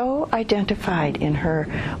yet so identified in her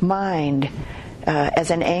mind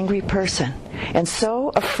as an angry person, and so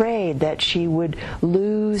afraid that she would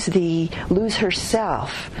lose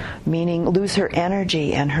herself, meaning lose her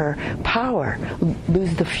energy and her power,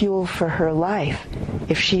 lose the fuel for her life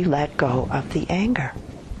if she let go of the anger.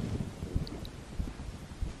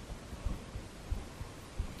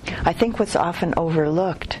 I think what's often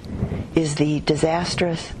overlooked is the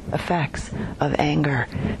disastrous effects of anger,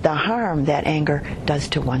 the harm that anger does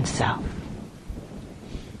to oneself.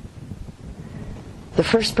 The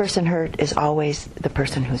first person hurt is always the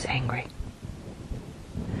person who's angry.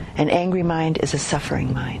 An angry mind is a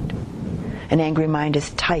suffering mind. An angry mind is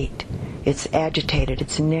tight, it's agitated,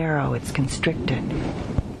 it's narrow, it's constricted.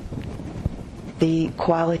 The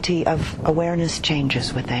quality of awareness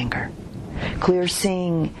changes with anger. Clear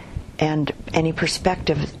seeing and any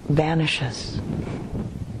perspective vanishes.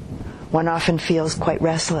 One often feels quite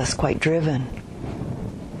restless, quite driven.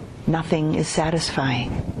 Nothing is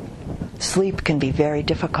satisfying. Sleep can be very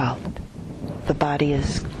difficult. The body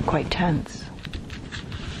is quite tense.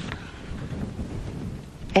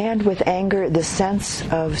 And with anger, the sense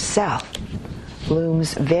of self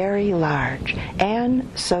looms very large, and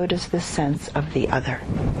so does the sense of the other.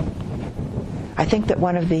 I think that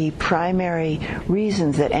one of the primary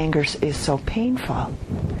reasons that anger is so painful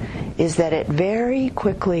is that it very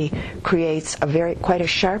quickly creates quite a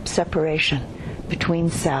sharp separation between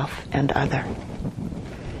self and other.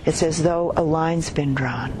 It's as though a line's been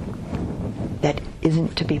drawn that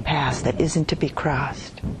isn't to be passed, that isn't to be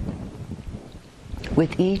crossed.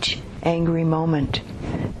 With each angry moment,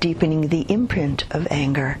 deepening the imprint of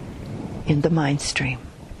anger in the mind stream.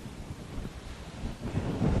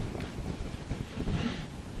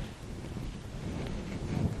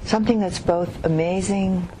 Something that's both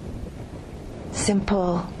amazing,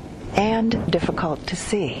 simple, and difficult to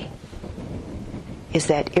see is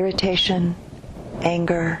that irritation,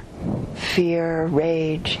 anger, fear,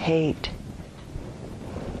 rage, hate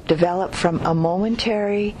develop from a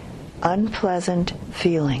momentary, unpleasant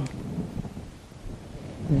feeling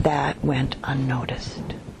that went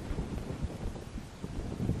unnoticed.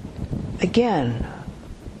 Again,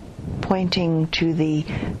 pointing to the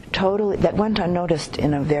that went unnoticed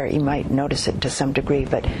you might notice it to some degree,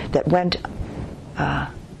 but that went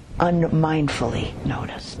unmindfully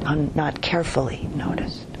noticed, not carefully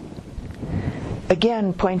noticed.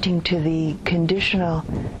 Again, pointing to the conditional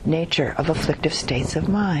nature of afflictive states of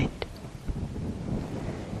mind.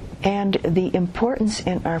 And the importance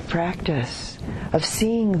in our practice of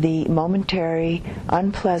seeing the momentary,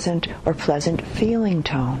 unpleasant or pleasant feeling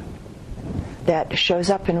tone that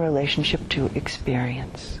shows up in relationship to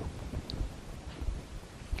experience.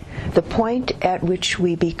 The point at which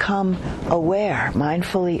we become aware,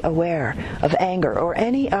 mindfully aware of anger or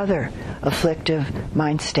any other afflictive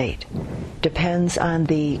mind state depends on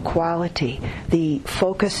the quality, the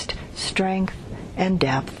focused strength and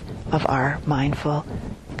depth of our mindful,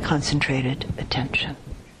 concentrated attention.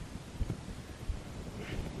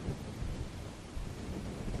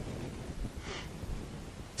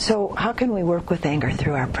 So how can we work with anger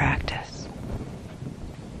through our practice?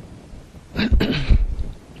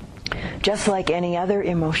 Just like any other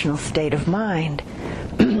emotional state of mind,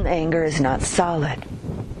 anger is not solid.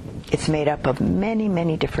 It's made up of many,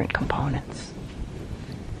 many different components.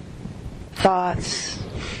 Thoughts,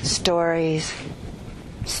 stories,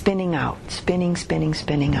 spinning out, spinning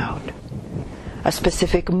out. A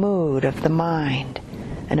specific mood of the mind,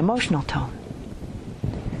 an emotional tone.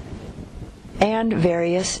 And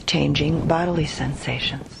various changing bodily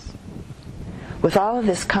sensations. With all of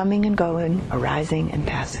this coming and going, arising and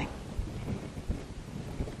passing.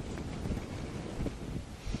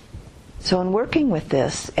 So in working with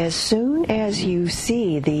this, as soon as you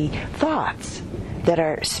see the thoughts that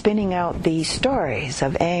are spinning out the stories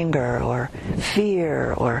of anger or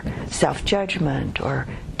fear or self-judgment or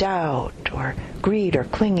doubt or greed or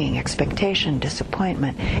clinging, expectation,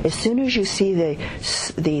 disappointment, as soon as you see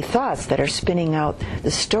the thoughts that are spinning out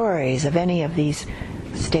the stories of any of these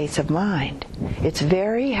states of mind, it's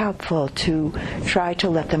very helpful to try to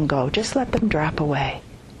let them go. Just let them drop away.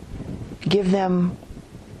 Give them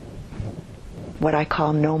what I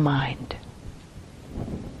call no mind.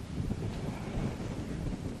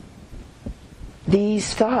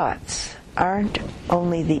 These thoughts aren't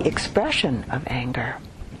only the expression of anger,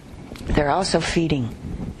 they're also feeding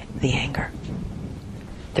the anger.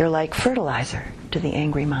 They're like fertilizer to the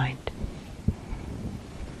angry mind.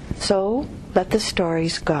 So let the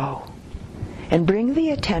stories go and bring the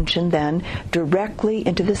attention then directly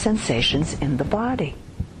into the sensations in the body.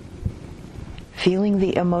 Feeling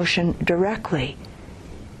the emotion directly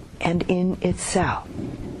and in itself,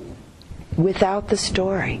 without the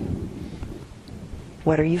story.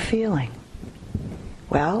 What are you feeling?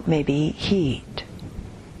 Well, maybe heat,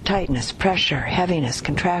 tightness, pressure, heaviness,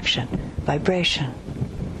 contraction, vibration.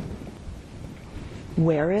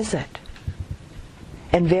 Where is it?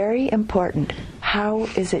 And very important, how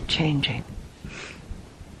is it changing?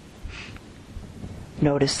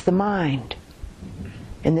 Notice the mind.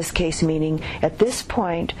 In this case, meaning at this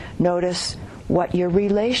point, notice what your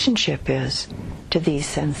relationship is to these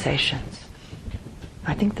sensations.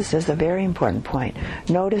 I think this is a very important point.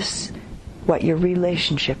 Notice what your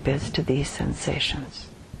relationship is to these sensations.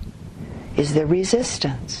 Is there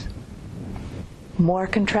resistance? More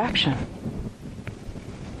contraction?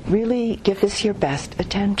 Really give this your best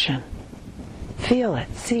attention. Feel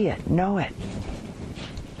it, see it, know it.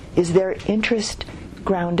 Is there interest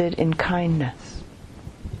grounded in kindness?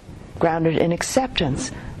 Grounded in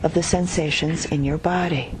acceptance of the sensations in your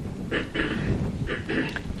body?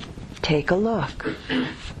 Take a look.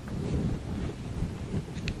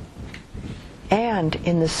 And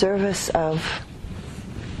in the service of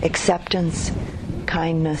acceptance,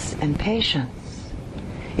 kindness, and patience,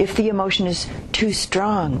 if the emotion is too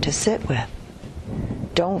strong to sit with,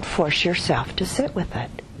 don't force yourself to sit with it.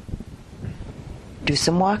 Do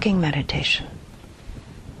some walking meditation.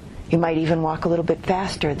 You might even walk a little bit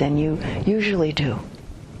faster than you usually do.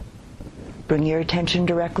 Bring your attention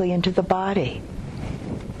directly into the body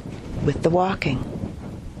with the walking.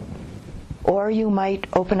 Or you might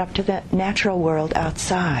open up to the natural world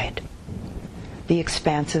outside, the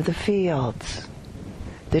expanse of the fields,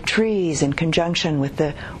 the trees in conjunction with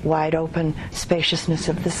the wide open spaciousness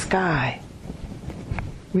of the sky.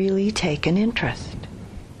 Really take an interest.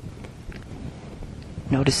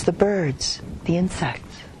 Notice the birds, the insects,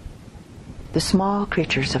 the small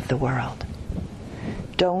creatures of the world.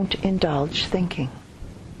 Don't indulge thinking.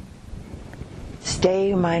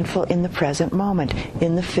 Stay mindful in the present moment,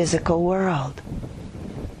 in the physical world,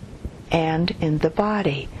 and in the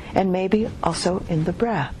body, and maybe also in the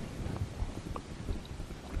breath,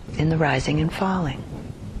 in the rising and falling.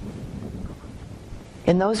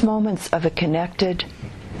 In those moments of a connected,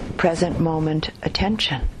 present moment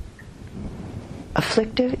attention,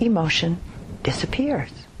 afflictive emotion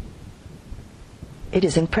disappears. It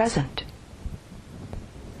isn't present.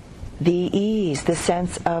 The ease, the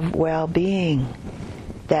sense of well-being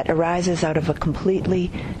that arises out of a completely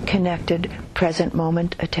connected present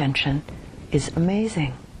moment attention is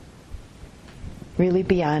amazing. Really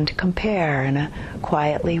beyond compare in a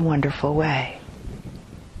quietly wonderful way.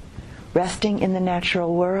 Resting in the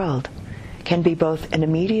natural world can be both an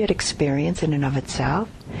immediate experience in and of itself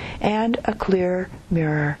and a clear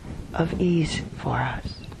mirror of ease for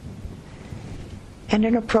us. And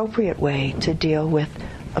an appropriate way to deal with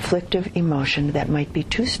afflictive emotion that might be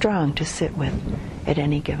too strong to sit with at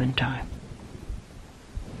any given time.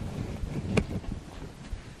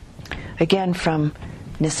 Again, from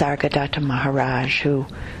Nisargadatta Maharaj, who,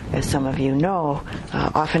 as some of you know,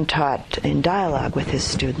 often taught in dialogue with his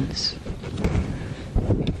students.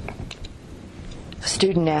 A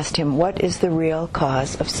student asked him, "What is the real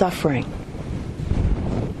cause of suffering?"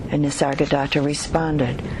 And Nisargadatta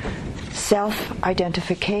responded,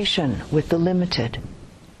 "Self-identification with the limited.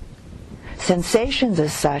 Sensations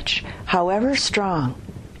as such, however strong,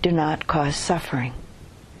 do not cause suffering.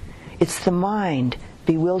 It's the mind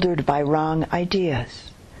bewildered by wrong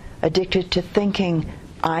ideas, addicted to thinking,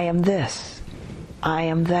 I am this, I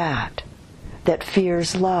am that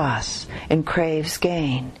fears loss and craves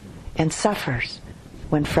gain and suffers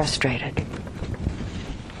when frustrated."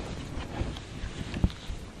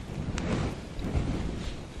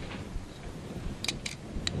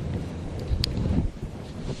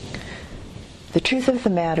 The truth of the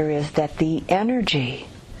matter is that the energy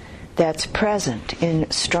that's present in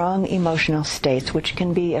strong emotional states, which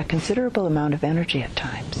can be a considerable amount of energy at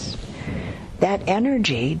times, that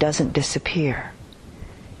energy doesn't disappear.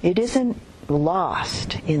 It isn't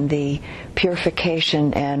lost in the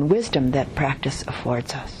purification and wisdom that practice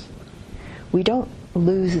affords us. We don't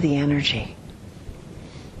lose the energy.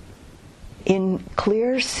 In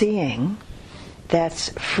clear seeing that's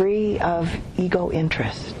free of ego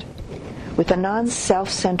interest, with a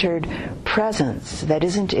non-self-centered presence that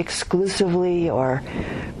isn't exclusively or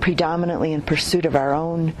predominantly in pursuit of our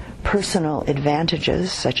own personal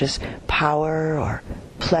advantages, such as power or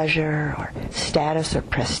pleasure or status or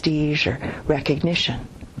prestige or recognition.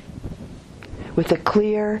 With a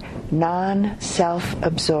clear,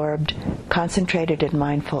 non-self-absorbed, concentrated and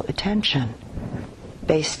mindful attention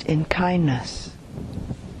based in kindness.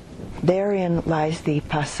 Therein lies the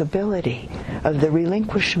possibility of the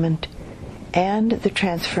relinquishment and the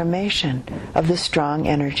transformation of the strong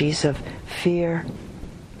energies of fear,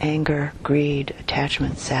 anger, greed,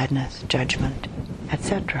 attachment, sadness, judgment,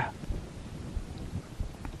 etc.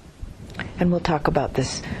 And we'll talk about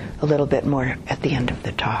this a little bit more at the end of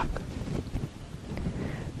the talk.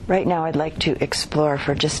 Right now I'd like to explore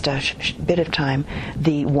for just a bit of time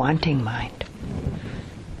the wanting mind.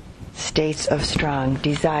 States of strong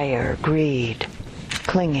desire, greed,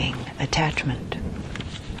 clinging, attachment.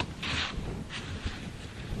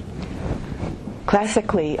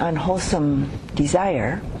 Classically, unwholesome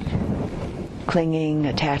desire, clinging,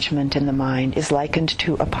 attachment in the mind is likened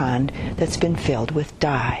to a pond that's been filled with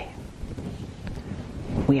dye.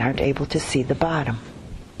 We aren't able to see the bottom.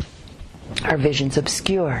 Our vision's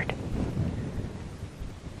obscured.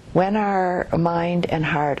 When our mind and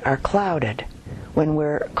heart are clouded, when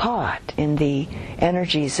we're caught in the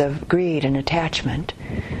energies of greed and attachment,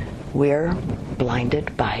 we're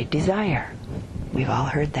blinded by desire. We've all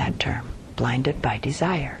heard that term, blinded by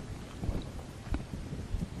desire.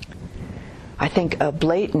 I think a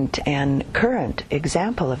blatant and current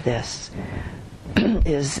example of this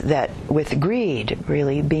is that with greed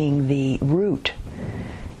really being the root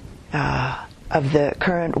of the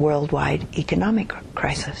current worldwide economic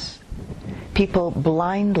crisis. People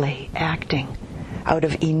blindly acting out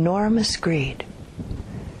of enormous greed,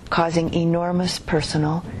 causing enormous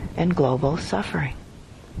personal and global suffering.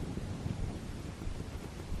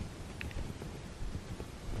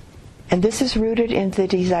 And this is rooted in the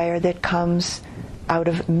desire that comes out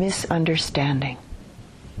of misunderstanding.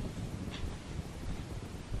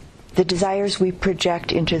 The desires we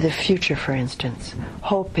project into the future, for instance,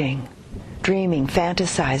 hoping, dreaming,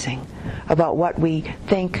 fantasizing about what we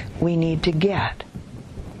think we need to get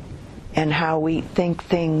and how we think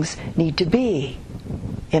things need to be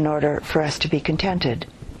in order for us to be contented,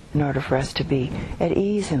 in order for us to be at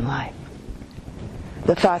ease in life.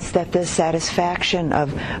 The thoughts that the satisfaction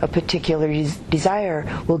of a particular desire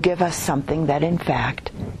will give us something that in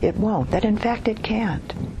fact it won't, that in fact it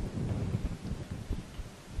can't.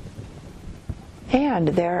 And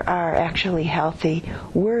there are actually healthy,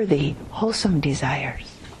 worthy, wholesome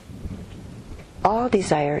desires. All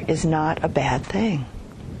desire is not a bad thing.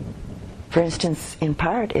 For instance, in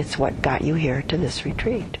part, it's what got you here to this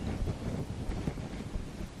retreat.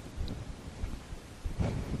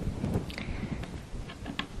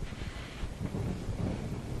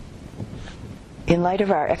 In light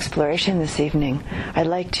of our exploration this evening, I'd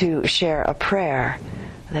like to share a prayer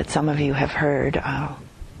that some of you have heard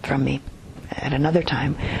from me at another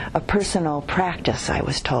time, a personal practice, I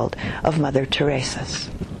was told, of Mother Teresa's.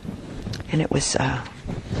 And it was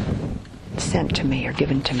sent to me or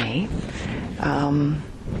given to me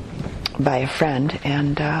by a friend.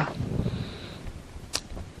 And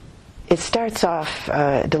it starts off,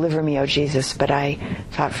 deliver me, O Jesus, but I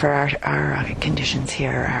thought for our conditions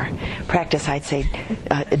here, our practice, I'd say,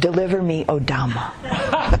 deliver me, O Dhamma.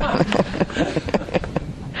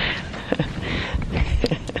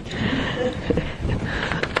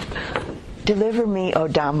 Deliver me, O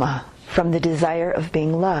Dhamma, from the desire of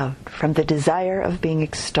being loved, from the desire of being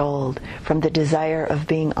extolled, from the desire of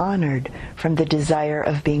being honored, from the desire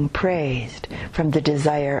of being praised, from the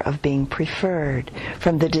desire of being preferred,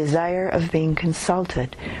 from the desire of being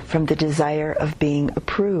consulted, from the desire of being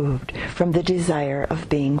approved, from the desire of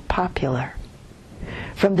being popular,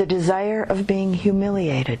 from the desire of being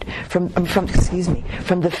humiliated, from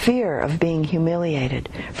the fear of being humiliated,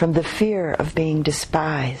 from the fear of being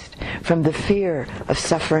despised, from the fear of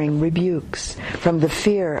suffering rebukes, from the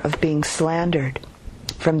fear of being slandered,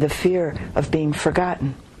 from the fear of being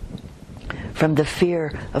forgotten, from the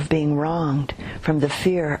fear of being wronged, from the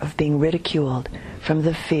fear of being ridiculed, from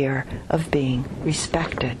the fear of being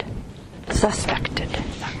suspected,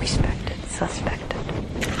 not respected, suspected.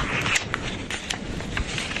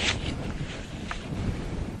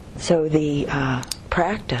 So the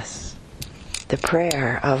practice, the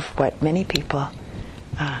prayer of what many people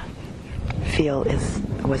feel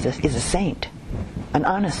is a saint, an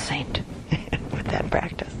honest saint with that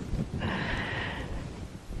practice.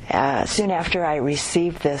 Soon after I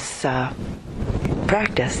received this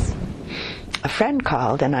practice, a friend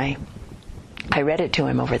called and I I read it to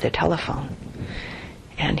him over the telephone.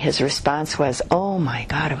 And his response was, "Oh my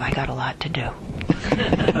God, have I got a lot to do."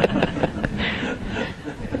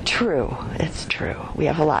 True, it's true. We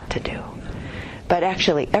have a lot to do. But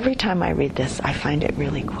actually, every time I read this, I find it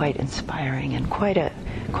really quite inspiring and quite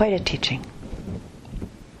a teaching.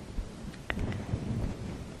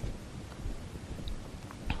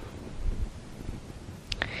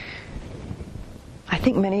 I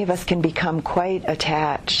think many of us can become quite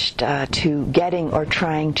attached to getting or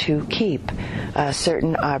trying to keep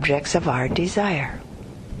certain objects of our desire,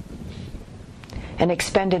 and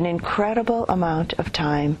expend an incredible amount of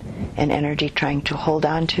time and energy trying to hold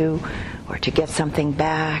on to or to get something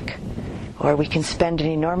back. Or we can spend an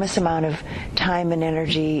enormous amount of time and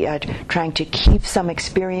energy trying to keep some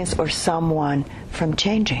experience or someone from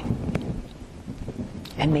changing.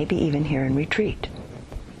 And maybe even here in retreat.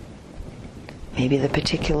 Maybe the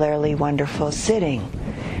particularly wonderful sitting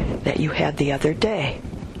that you had the other day.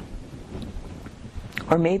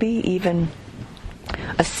 Or maybe even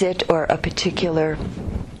a sit or a particular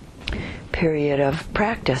period of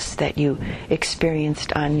practice that you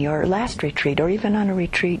experienced on your last retreat, or even on a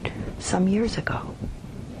retreat some years ago.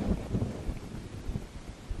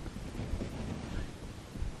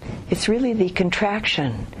 It's really the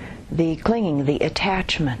contraction, the clinging, the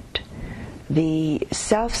attachment, the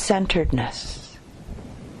self-centeredness,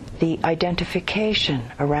 the identification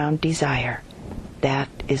around desire that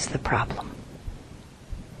is the problem.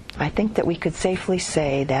 I think that we could safely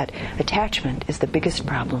say that attachment is the biggest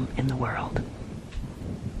problem in the world.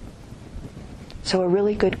 So a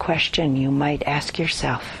really good question you might ask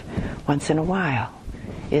yourself once in a while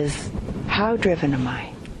is, how driven am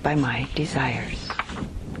I by my desires?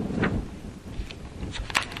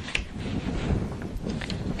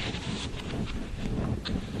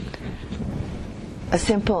 A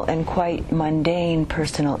simple and quite mundane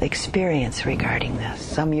personal experience regarding this.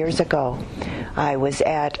 Some years ago, I was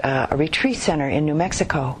at a retreat center in New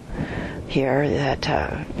Mexico, here, that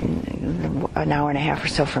an hour and a half or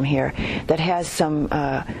so from here, that has some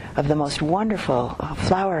of the most wonderful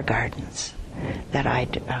flower gardens that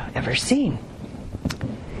I'd ever seen.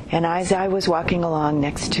 And as I was walking along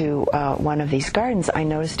next to one of these gardens, I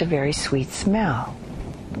noticed a very sweet smell.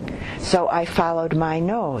 So I followed my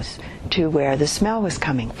nose to where the smell was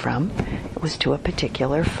coming from. It was to a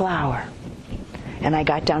particular flower. And I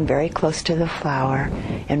got down very close to the flower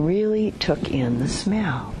and really took in the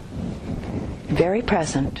smell. Very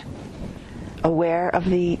present, aware of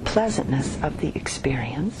the pleasantness of the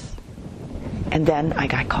experience. And then I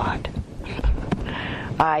got caught.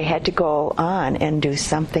 I had to go on and do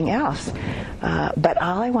something else. But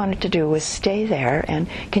all I wanted to do was stay there and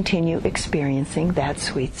continue experiencing that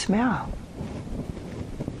sweet smell.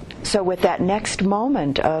 So with that next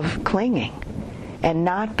moment of clinging and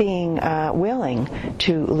not being willing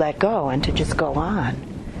to let go and to just go on,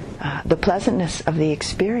 the pleasantness of the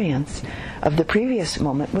experience of the previous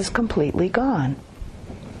moment was completely gone.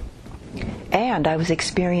 And I was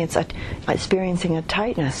experiencing a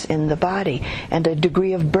tightness in the body and a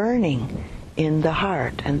degree of burning in the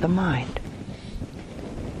heart and the mind.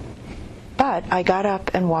 But I got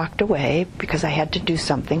up and walked away because I had to do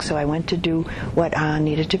something, so I went to do what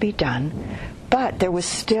needed to be done. But there was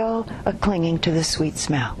still a clinging to the sweet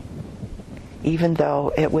smell, even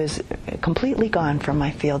though it was completely gone from my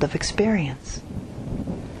field of experience.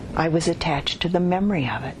 I was attached to the memory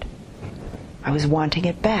of it. I was wanting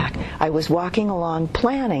it back. I was walking along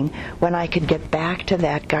planning when I could get back to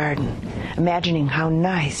that garden, imagining how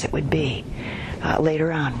nice it would be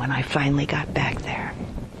later on when I finally got back there.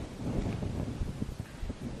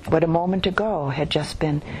 What a moment ago had just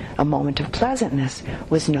been a moment of pleasantness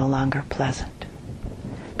was no longer pleasant,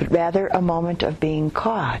 but rather a moment of being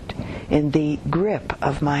caught in the grip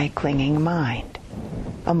of my clinging mind,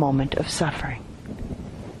 a moment of suffering.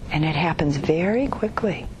 And it happens very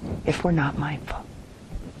quickly if we're not mindful.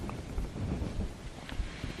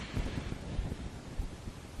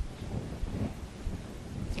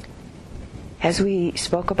 As we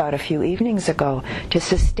spoke about a few evenings ago, to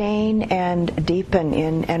sustain and deepen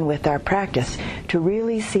in and with our practice, to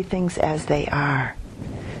really see things as they are,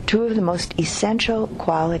 two of the most essential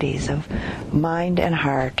qualities of mind and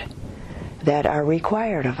heart that are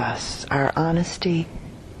required of us are honesty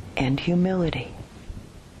and humility.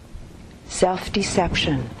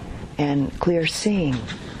 Self-deception and clear seeing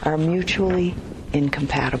are mutually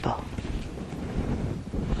incompatible.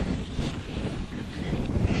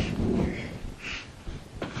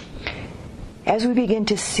 As we begin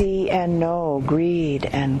to see and know greed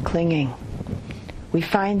and clinging, we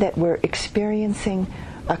find that we're experiencing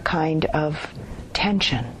a kind of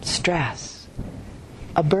tension, stress,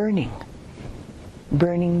 a burning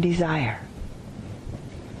burning desire.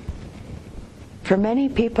 For many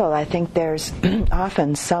people, I think there's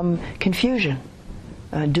often some confusion,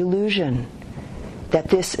 delusion, that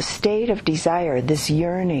this state of desire, this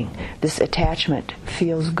yearning, this attachment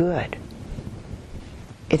feels good.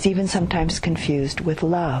 It's even sometimes confused with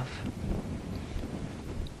love.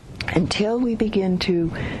 Until we begin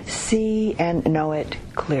to see and know it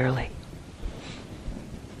clearly.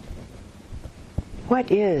 What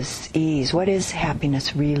is ease? What is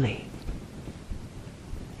happiness really?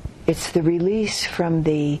 It's the release from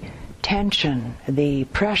the tension, the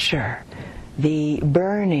pressure, the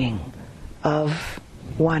burning of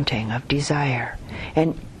wanting, of desire.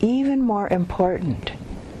 And even more important,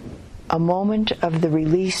 a moment of the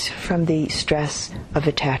release from the stress of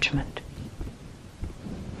attachment.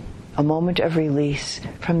 A moment of release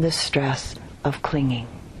from the stress of clinging.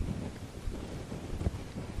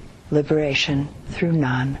 Liberation through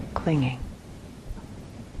non-clinging.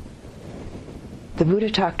 The Buddha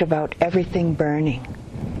talked about everything burning.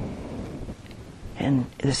 And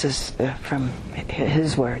this is from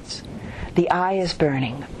his words. The eye is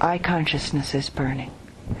burning. Eye consciousness is burning.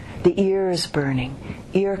 The ear is burning.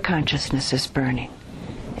 Ear consciousness is burning.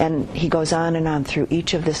 And he goes on and on through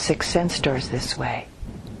each of the 6 sense doors this way.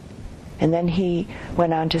 And then he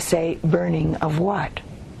went on to say, burning of what?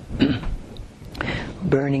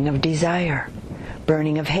 Burning of desire,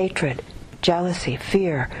 burning of hatred, jealousy,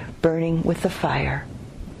 fear, burning with the fire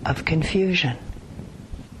of confusion.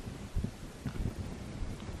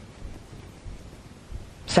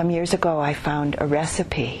 Some years ago I found a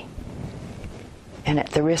recipe, and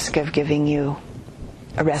at the risk of giving you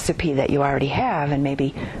a recipe that you already have and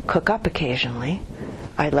maybe cook up occasionally,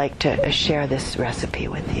 I'd like to share this recipe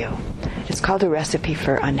with you. It's called a recipe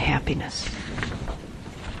for unhappiness.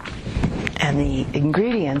 And the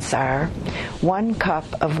ingredients are 1 cup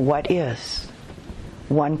of what is,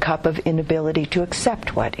 1 cup of inability to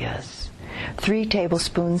accept what is, 3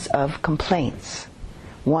 tablespoons of complaints,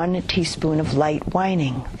 1 teaspoon of light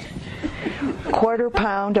whining, 1/4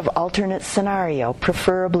 pound of alternate scenario,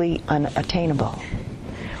 preferably unattainable,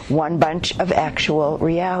 1 bunch of actual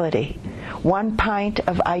reality, 1 pint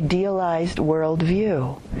of idealized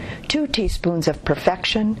worldview, 2 teaspoons of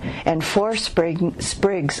perfection, and 4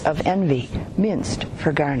 sprigs of envy, minced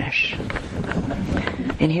for garnish.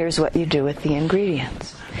 And here's what you do with the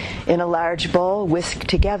ingredients. In a large bowl, whisk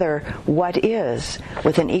together what is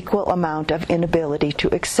with an equal amount of inability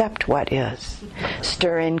to accept what is.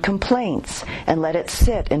 Stir in complaints and let it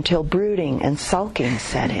sit until brooding and sulking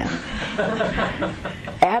set in.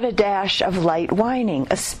 Add a dash of light whining,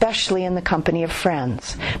 especially in the company of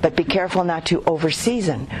friends. But be careful not to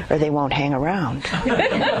over-season, or they won't hang around.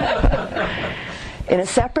 In a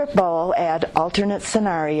separate bowl, add alternate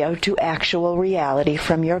scenario to actual reality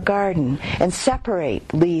from your garden, and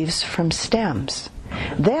separate leaves from stems.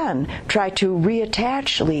 Then try to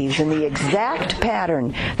reattach leaves in the exact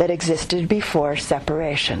pattern that existed before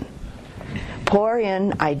separation. Pour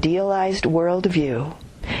in idealized worldview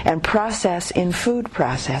and process in food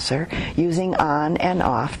processor using on and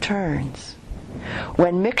off turns.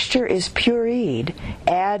 When mixture is pureed,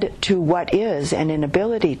 add to what is an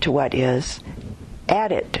inability to what is,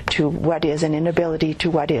 add it to what is an inability to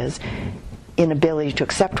what is, inability to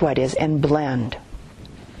accept what is, and blend.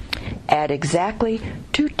 Add exactly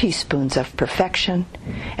 2 teaspoons of perfection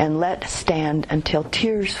and let stand until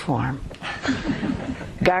tears form.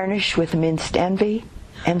 Garnish with minced envy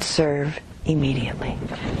and serve immediately.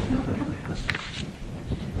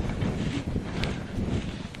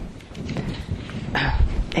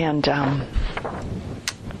 And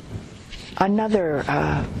another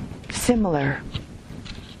similar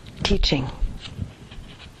teaching,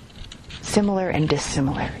 similar and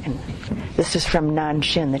dissimilar. And this is from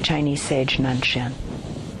Nanshin, the Chinese sage Nanshin.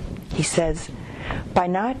 He says, by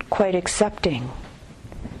not quite accepting,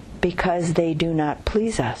 because they do not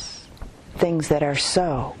please us, things that are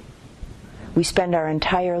so, we spend our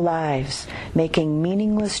entire lives making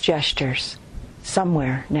meaningless gestures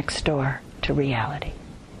somewhere next door to reality.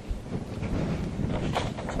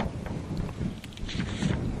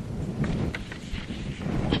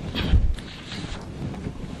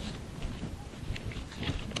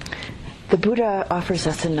 The Buddha offers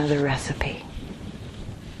us another recipe.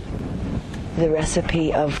 The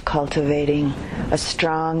recipe of cultivating a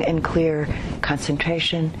strong and clear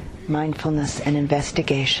concentration, mindfulness, and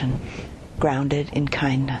investigation grounded in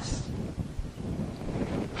kindness.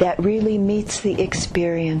 That really meets the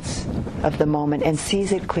experience of the moment and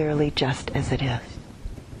sees it clearly just as it is.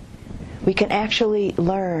 We can actually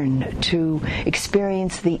learn to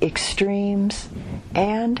experience the extremes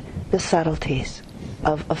and the subtleties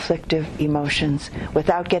of afflictive emotions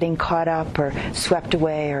without getting caught up or swept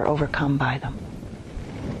away or overcome by them.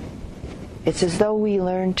 It's as though we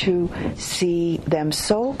learn to see them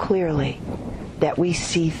so clearly that we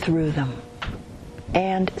see through them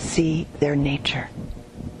and see their nature,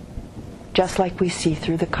 just like we see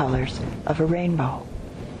through the colors of a rainbow.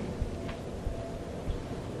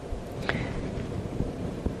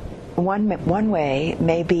 One way,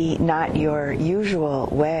 maybe not your usual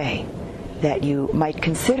way, that you might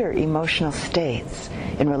consider emotional states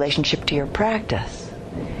in relationship to your practice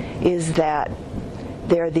is that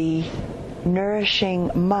they're the nourishing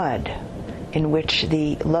mud in which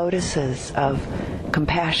the lotuses of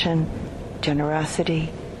compassion, generosity,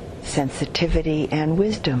 sensitivity, and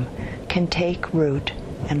wisdom can take root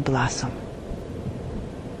and blossom.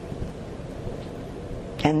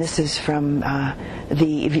 And this is from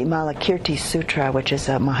the Vimalakirti Sutra, which is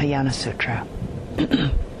a Mahayana sutra.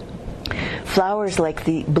 Flowers like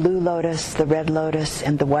the blue lotus, the red lotus,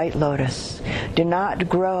 and the white lotus do not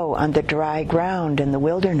grow on the dry ground in the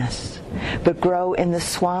wilderness, but grow in the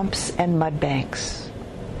swamps and mud banks.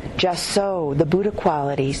 Just so, the Buddha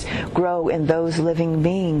qualities grow in those living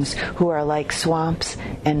beings who are like swamps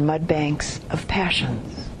and mud banks of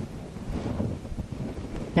passions.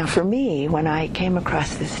 Now for me, when I came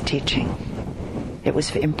across this teaching, it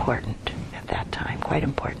was important at that time, quite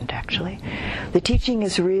important actually. The teaching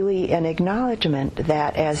is really an acknowledgement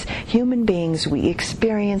that as human beings we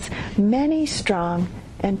experience many strong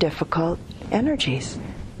and difficult energies,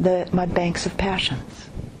 the mud banks of passions.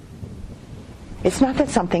 It's not that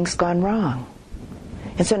something's gone wrong.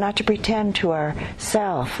 And so not to pretend to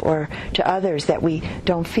ourself or to others that we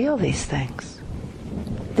don't feel these things.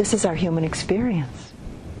 This is our human experience.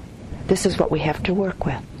 This is what we have to work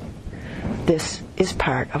with. This is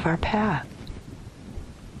part of our path.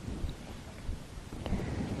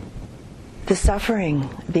 The suffering,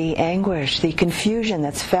 the anguish, the confusion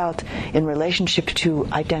that's felt in relationship to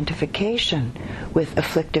identification with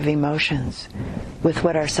afflictive emotions, with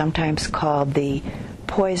what are sometimes called the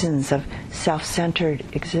poisons of self-centered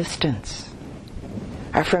existence,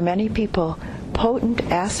 are for many people potent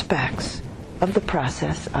aspects of the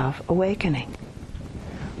process of awakening.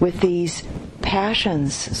 With these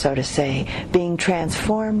passions, so to say, being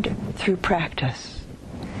transformed through practice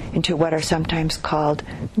into what are sometimes called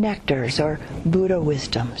nectars or Buddha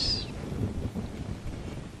wisdoms.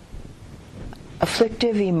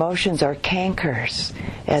 Afflictive emotions, or cankers,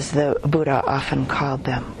 as the Buddha often called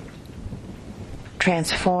them,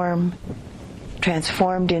 transformed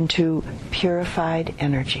into purified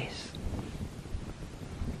energies.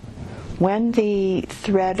 When the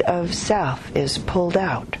thread of self is pulled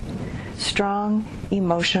out, strong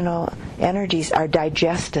emotional energies are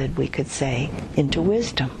digested, we could say, into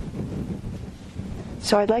wisdom.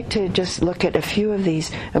 So I'd like to just look at a few of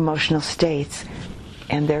these emotional states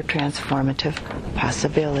and their transformative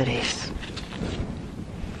possibilities.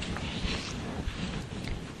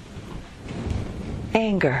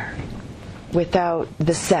 Anger without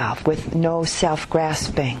the self, with no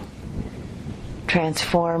self-grasping,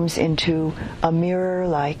 transforms into a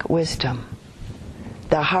mirror-like wisdom.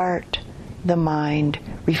 The heart, the mind,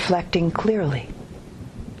 reflecting clearly.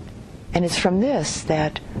 And it's from this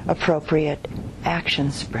that appropriate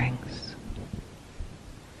action springs.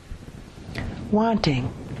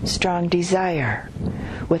 Wanting, strong desire,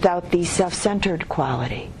 without the self-centered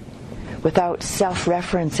quality, without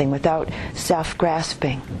self-referencing, without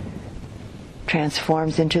self-grasping,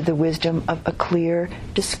 transforms into the wisdom of a clear,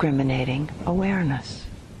 discriminating awareness.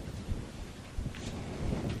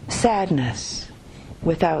 Sadness,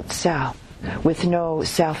 without self, with no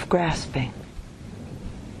self-grasping,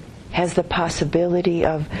 has the possibility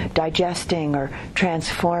of digesting or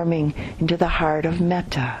transforming into the heart of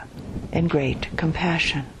metta and great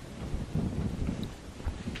compassion.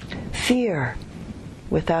 Fear,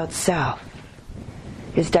 without self,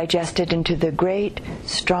 is digested into the great,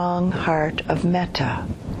 strong heart of metta,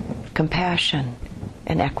 compassion,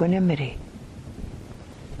 and equanimity,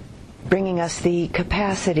 bringing us the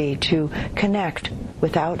capacity to connect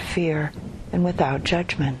without fear and without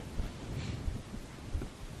judgment.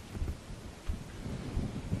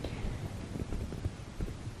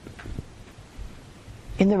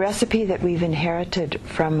 In the recipe that we've inherited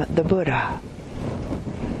from the Buddha,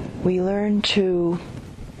 we learn to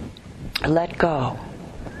let go.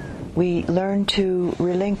 We learn to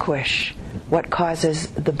relinquish what causes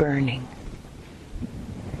the burning.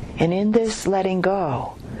 And in this letting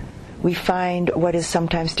go, we find what is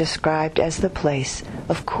sometimes described as the place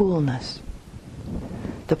of coolness.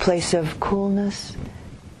 The place of coolness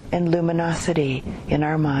and luminosity in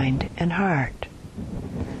our mind and heart.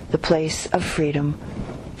 the place of freedom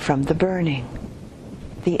from the burning,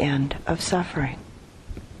 the end of suffering.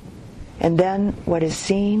 And then what is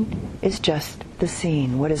seen is just the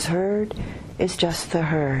seen. What is heard is just the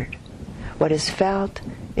heard. What is felt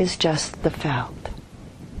is just the felt.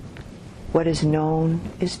 What is known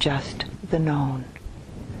is just the known.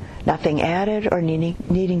 Nothing added or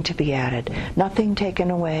needing to be added. Nothing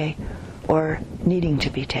taken away or needing to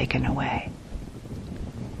be taken away.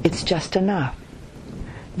 It's just enough.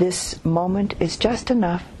 This moment is just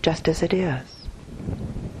enough, just as it is.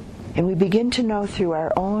 And we begin to know through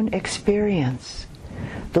our own experience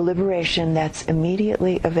the liberation that's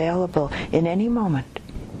immediately available in any moment.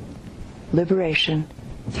 Liberation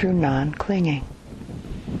through non-clinging.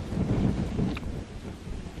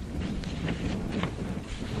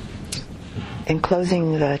 In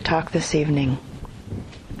closing the talk this evening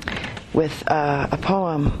with a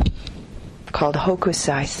poem called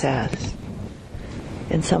Hokusai Says.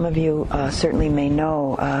 And some of you certainly may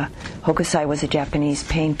know Hokusai was a Japanese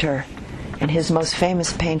painter, and his most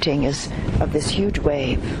famous painting is of this huge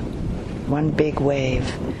wave, one big wave,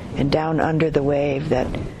 and down under the wave, that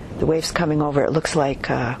the wave's coming over, it looks like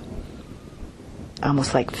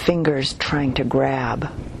almost like fingers trying to grab,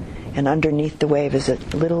 and underneath the wave is a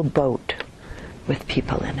little boat with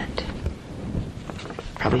people in it,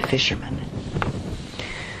 probably fishermen.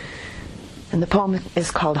 And the poem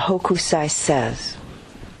is called Hokusai Says.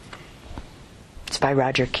 It's by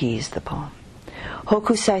Roger Keyes, the poem.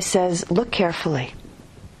 Hokusai says, look carefully.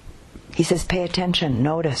 He says, pay attention,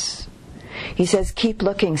 notice. He says, keep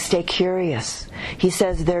looking, stay curious. He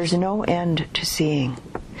says, there's no end to seeing.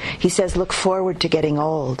 He says, look forward to getting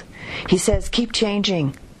old. He says, keep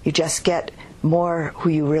changing. You just get more who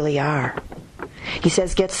you really are. He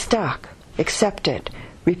says, get stuck, accept it,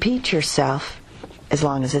 repeat yourself as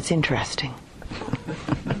long as it's interesting.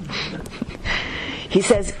 He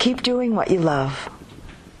says, keep doing what you love.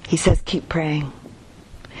 He says, keep praying.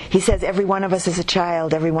 He says, every one of us is a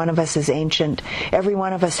child. Every one of us is ancient. Every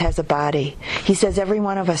one of us has a body. He says, every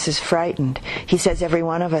one of us is frightened. He says, every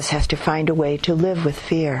one of us has to find a way to live with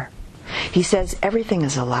fear. He says, everything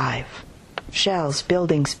is alive. Shells,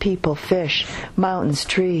 buildings, people, fish, mountains,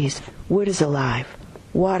 trees. Wood is alive.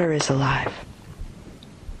 Water is alive.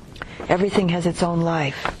 Everything has its own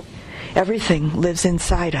life. Everything lives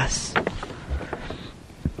inside us.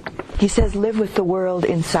 He says, live with the world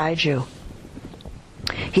inside you.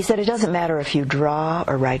 He said, it doesn't matter if you draw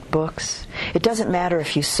or write books. It doesn't matter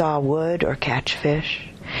if you saw wood or catch fish.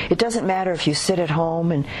 It doesn't matter if you sit at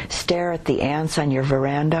home and stare at the ants on your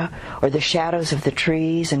veranda or the shadows of the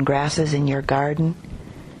trees and grasses in your garden.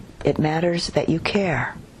 It matters that you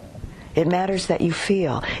care. It matters that you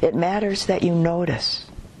feel. It matters that you notice.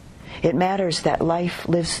 It matters that life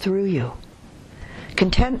lives through you.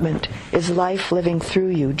 Contentment is life living through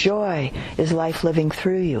you. Joy is life living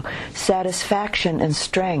through you. Satisfaction and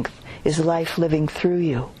strength is life living through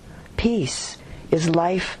you. Peace is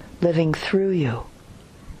life living through you.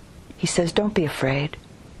 He says, don't be afraid.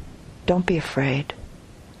 Don't be afraid.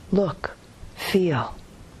 Look, feel.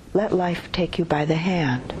 Let life take you by the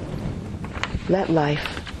hand. Let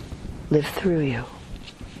life live through you.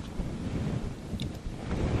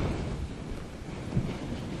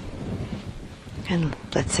 And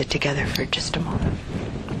let's sit together for just a moment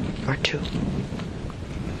or two.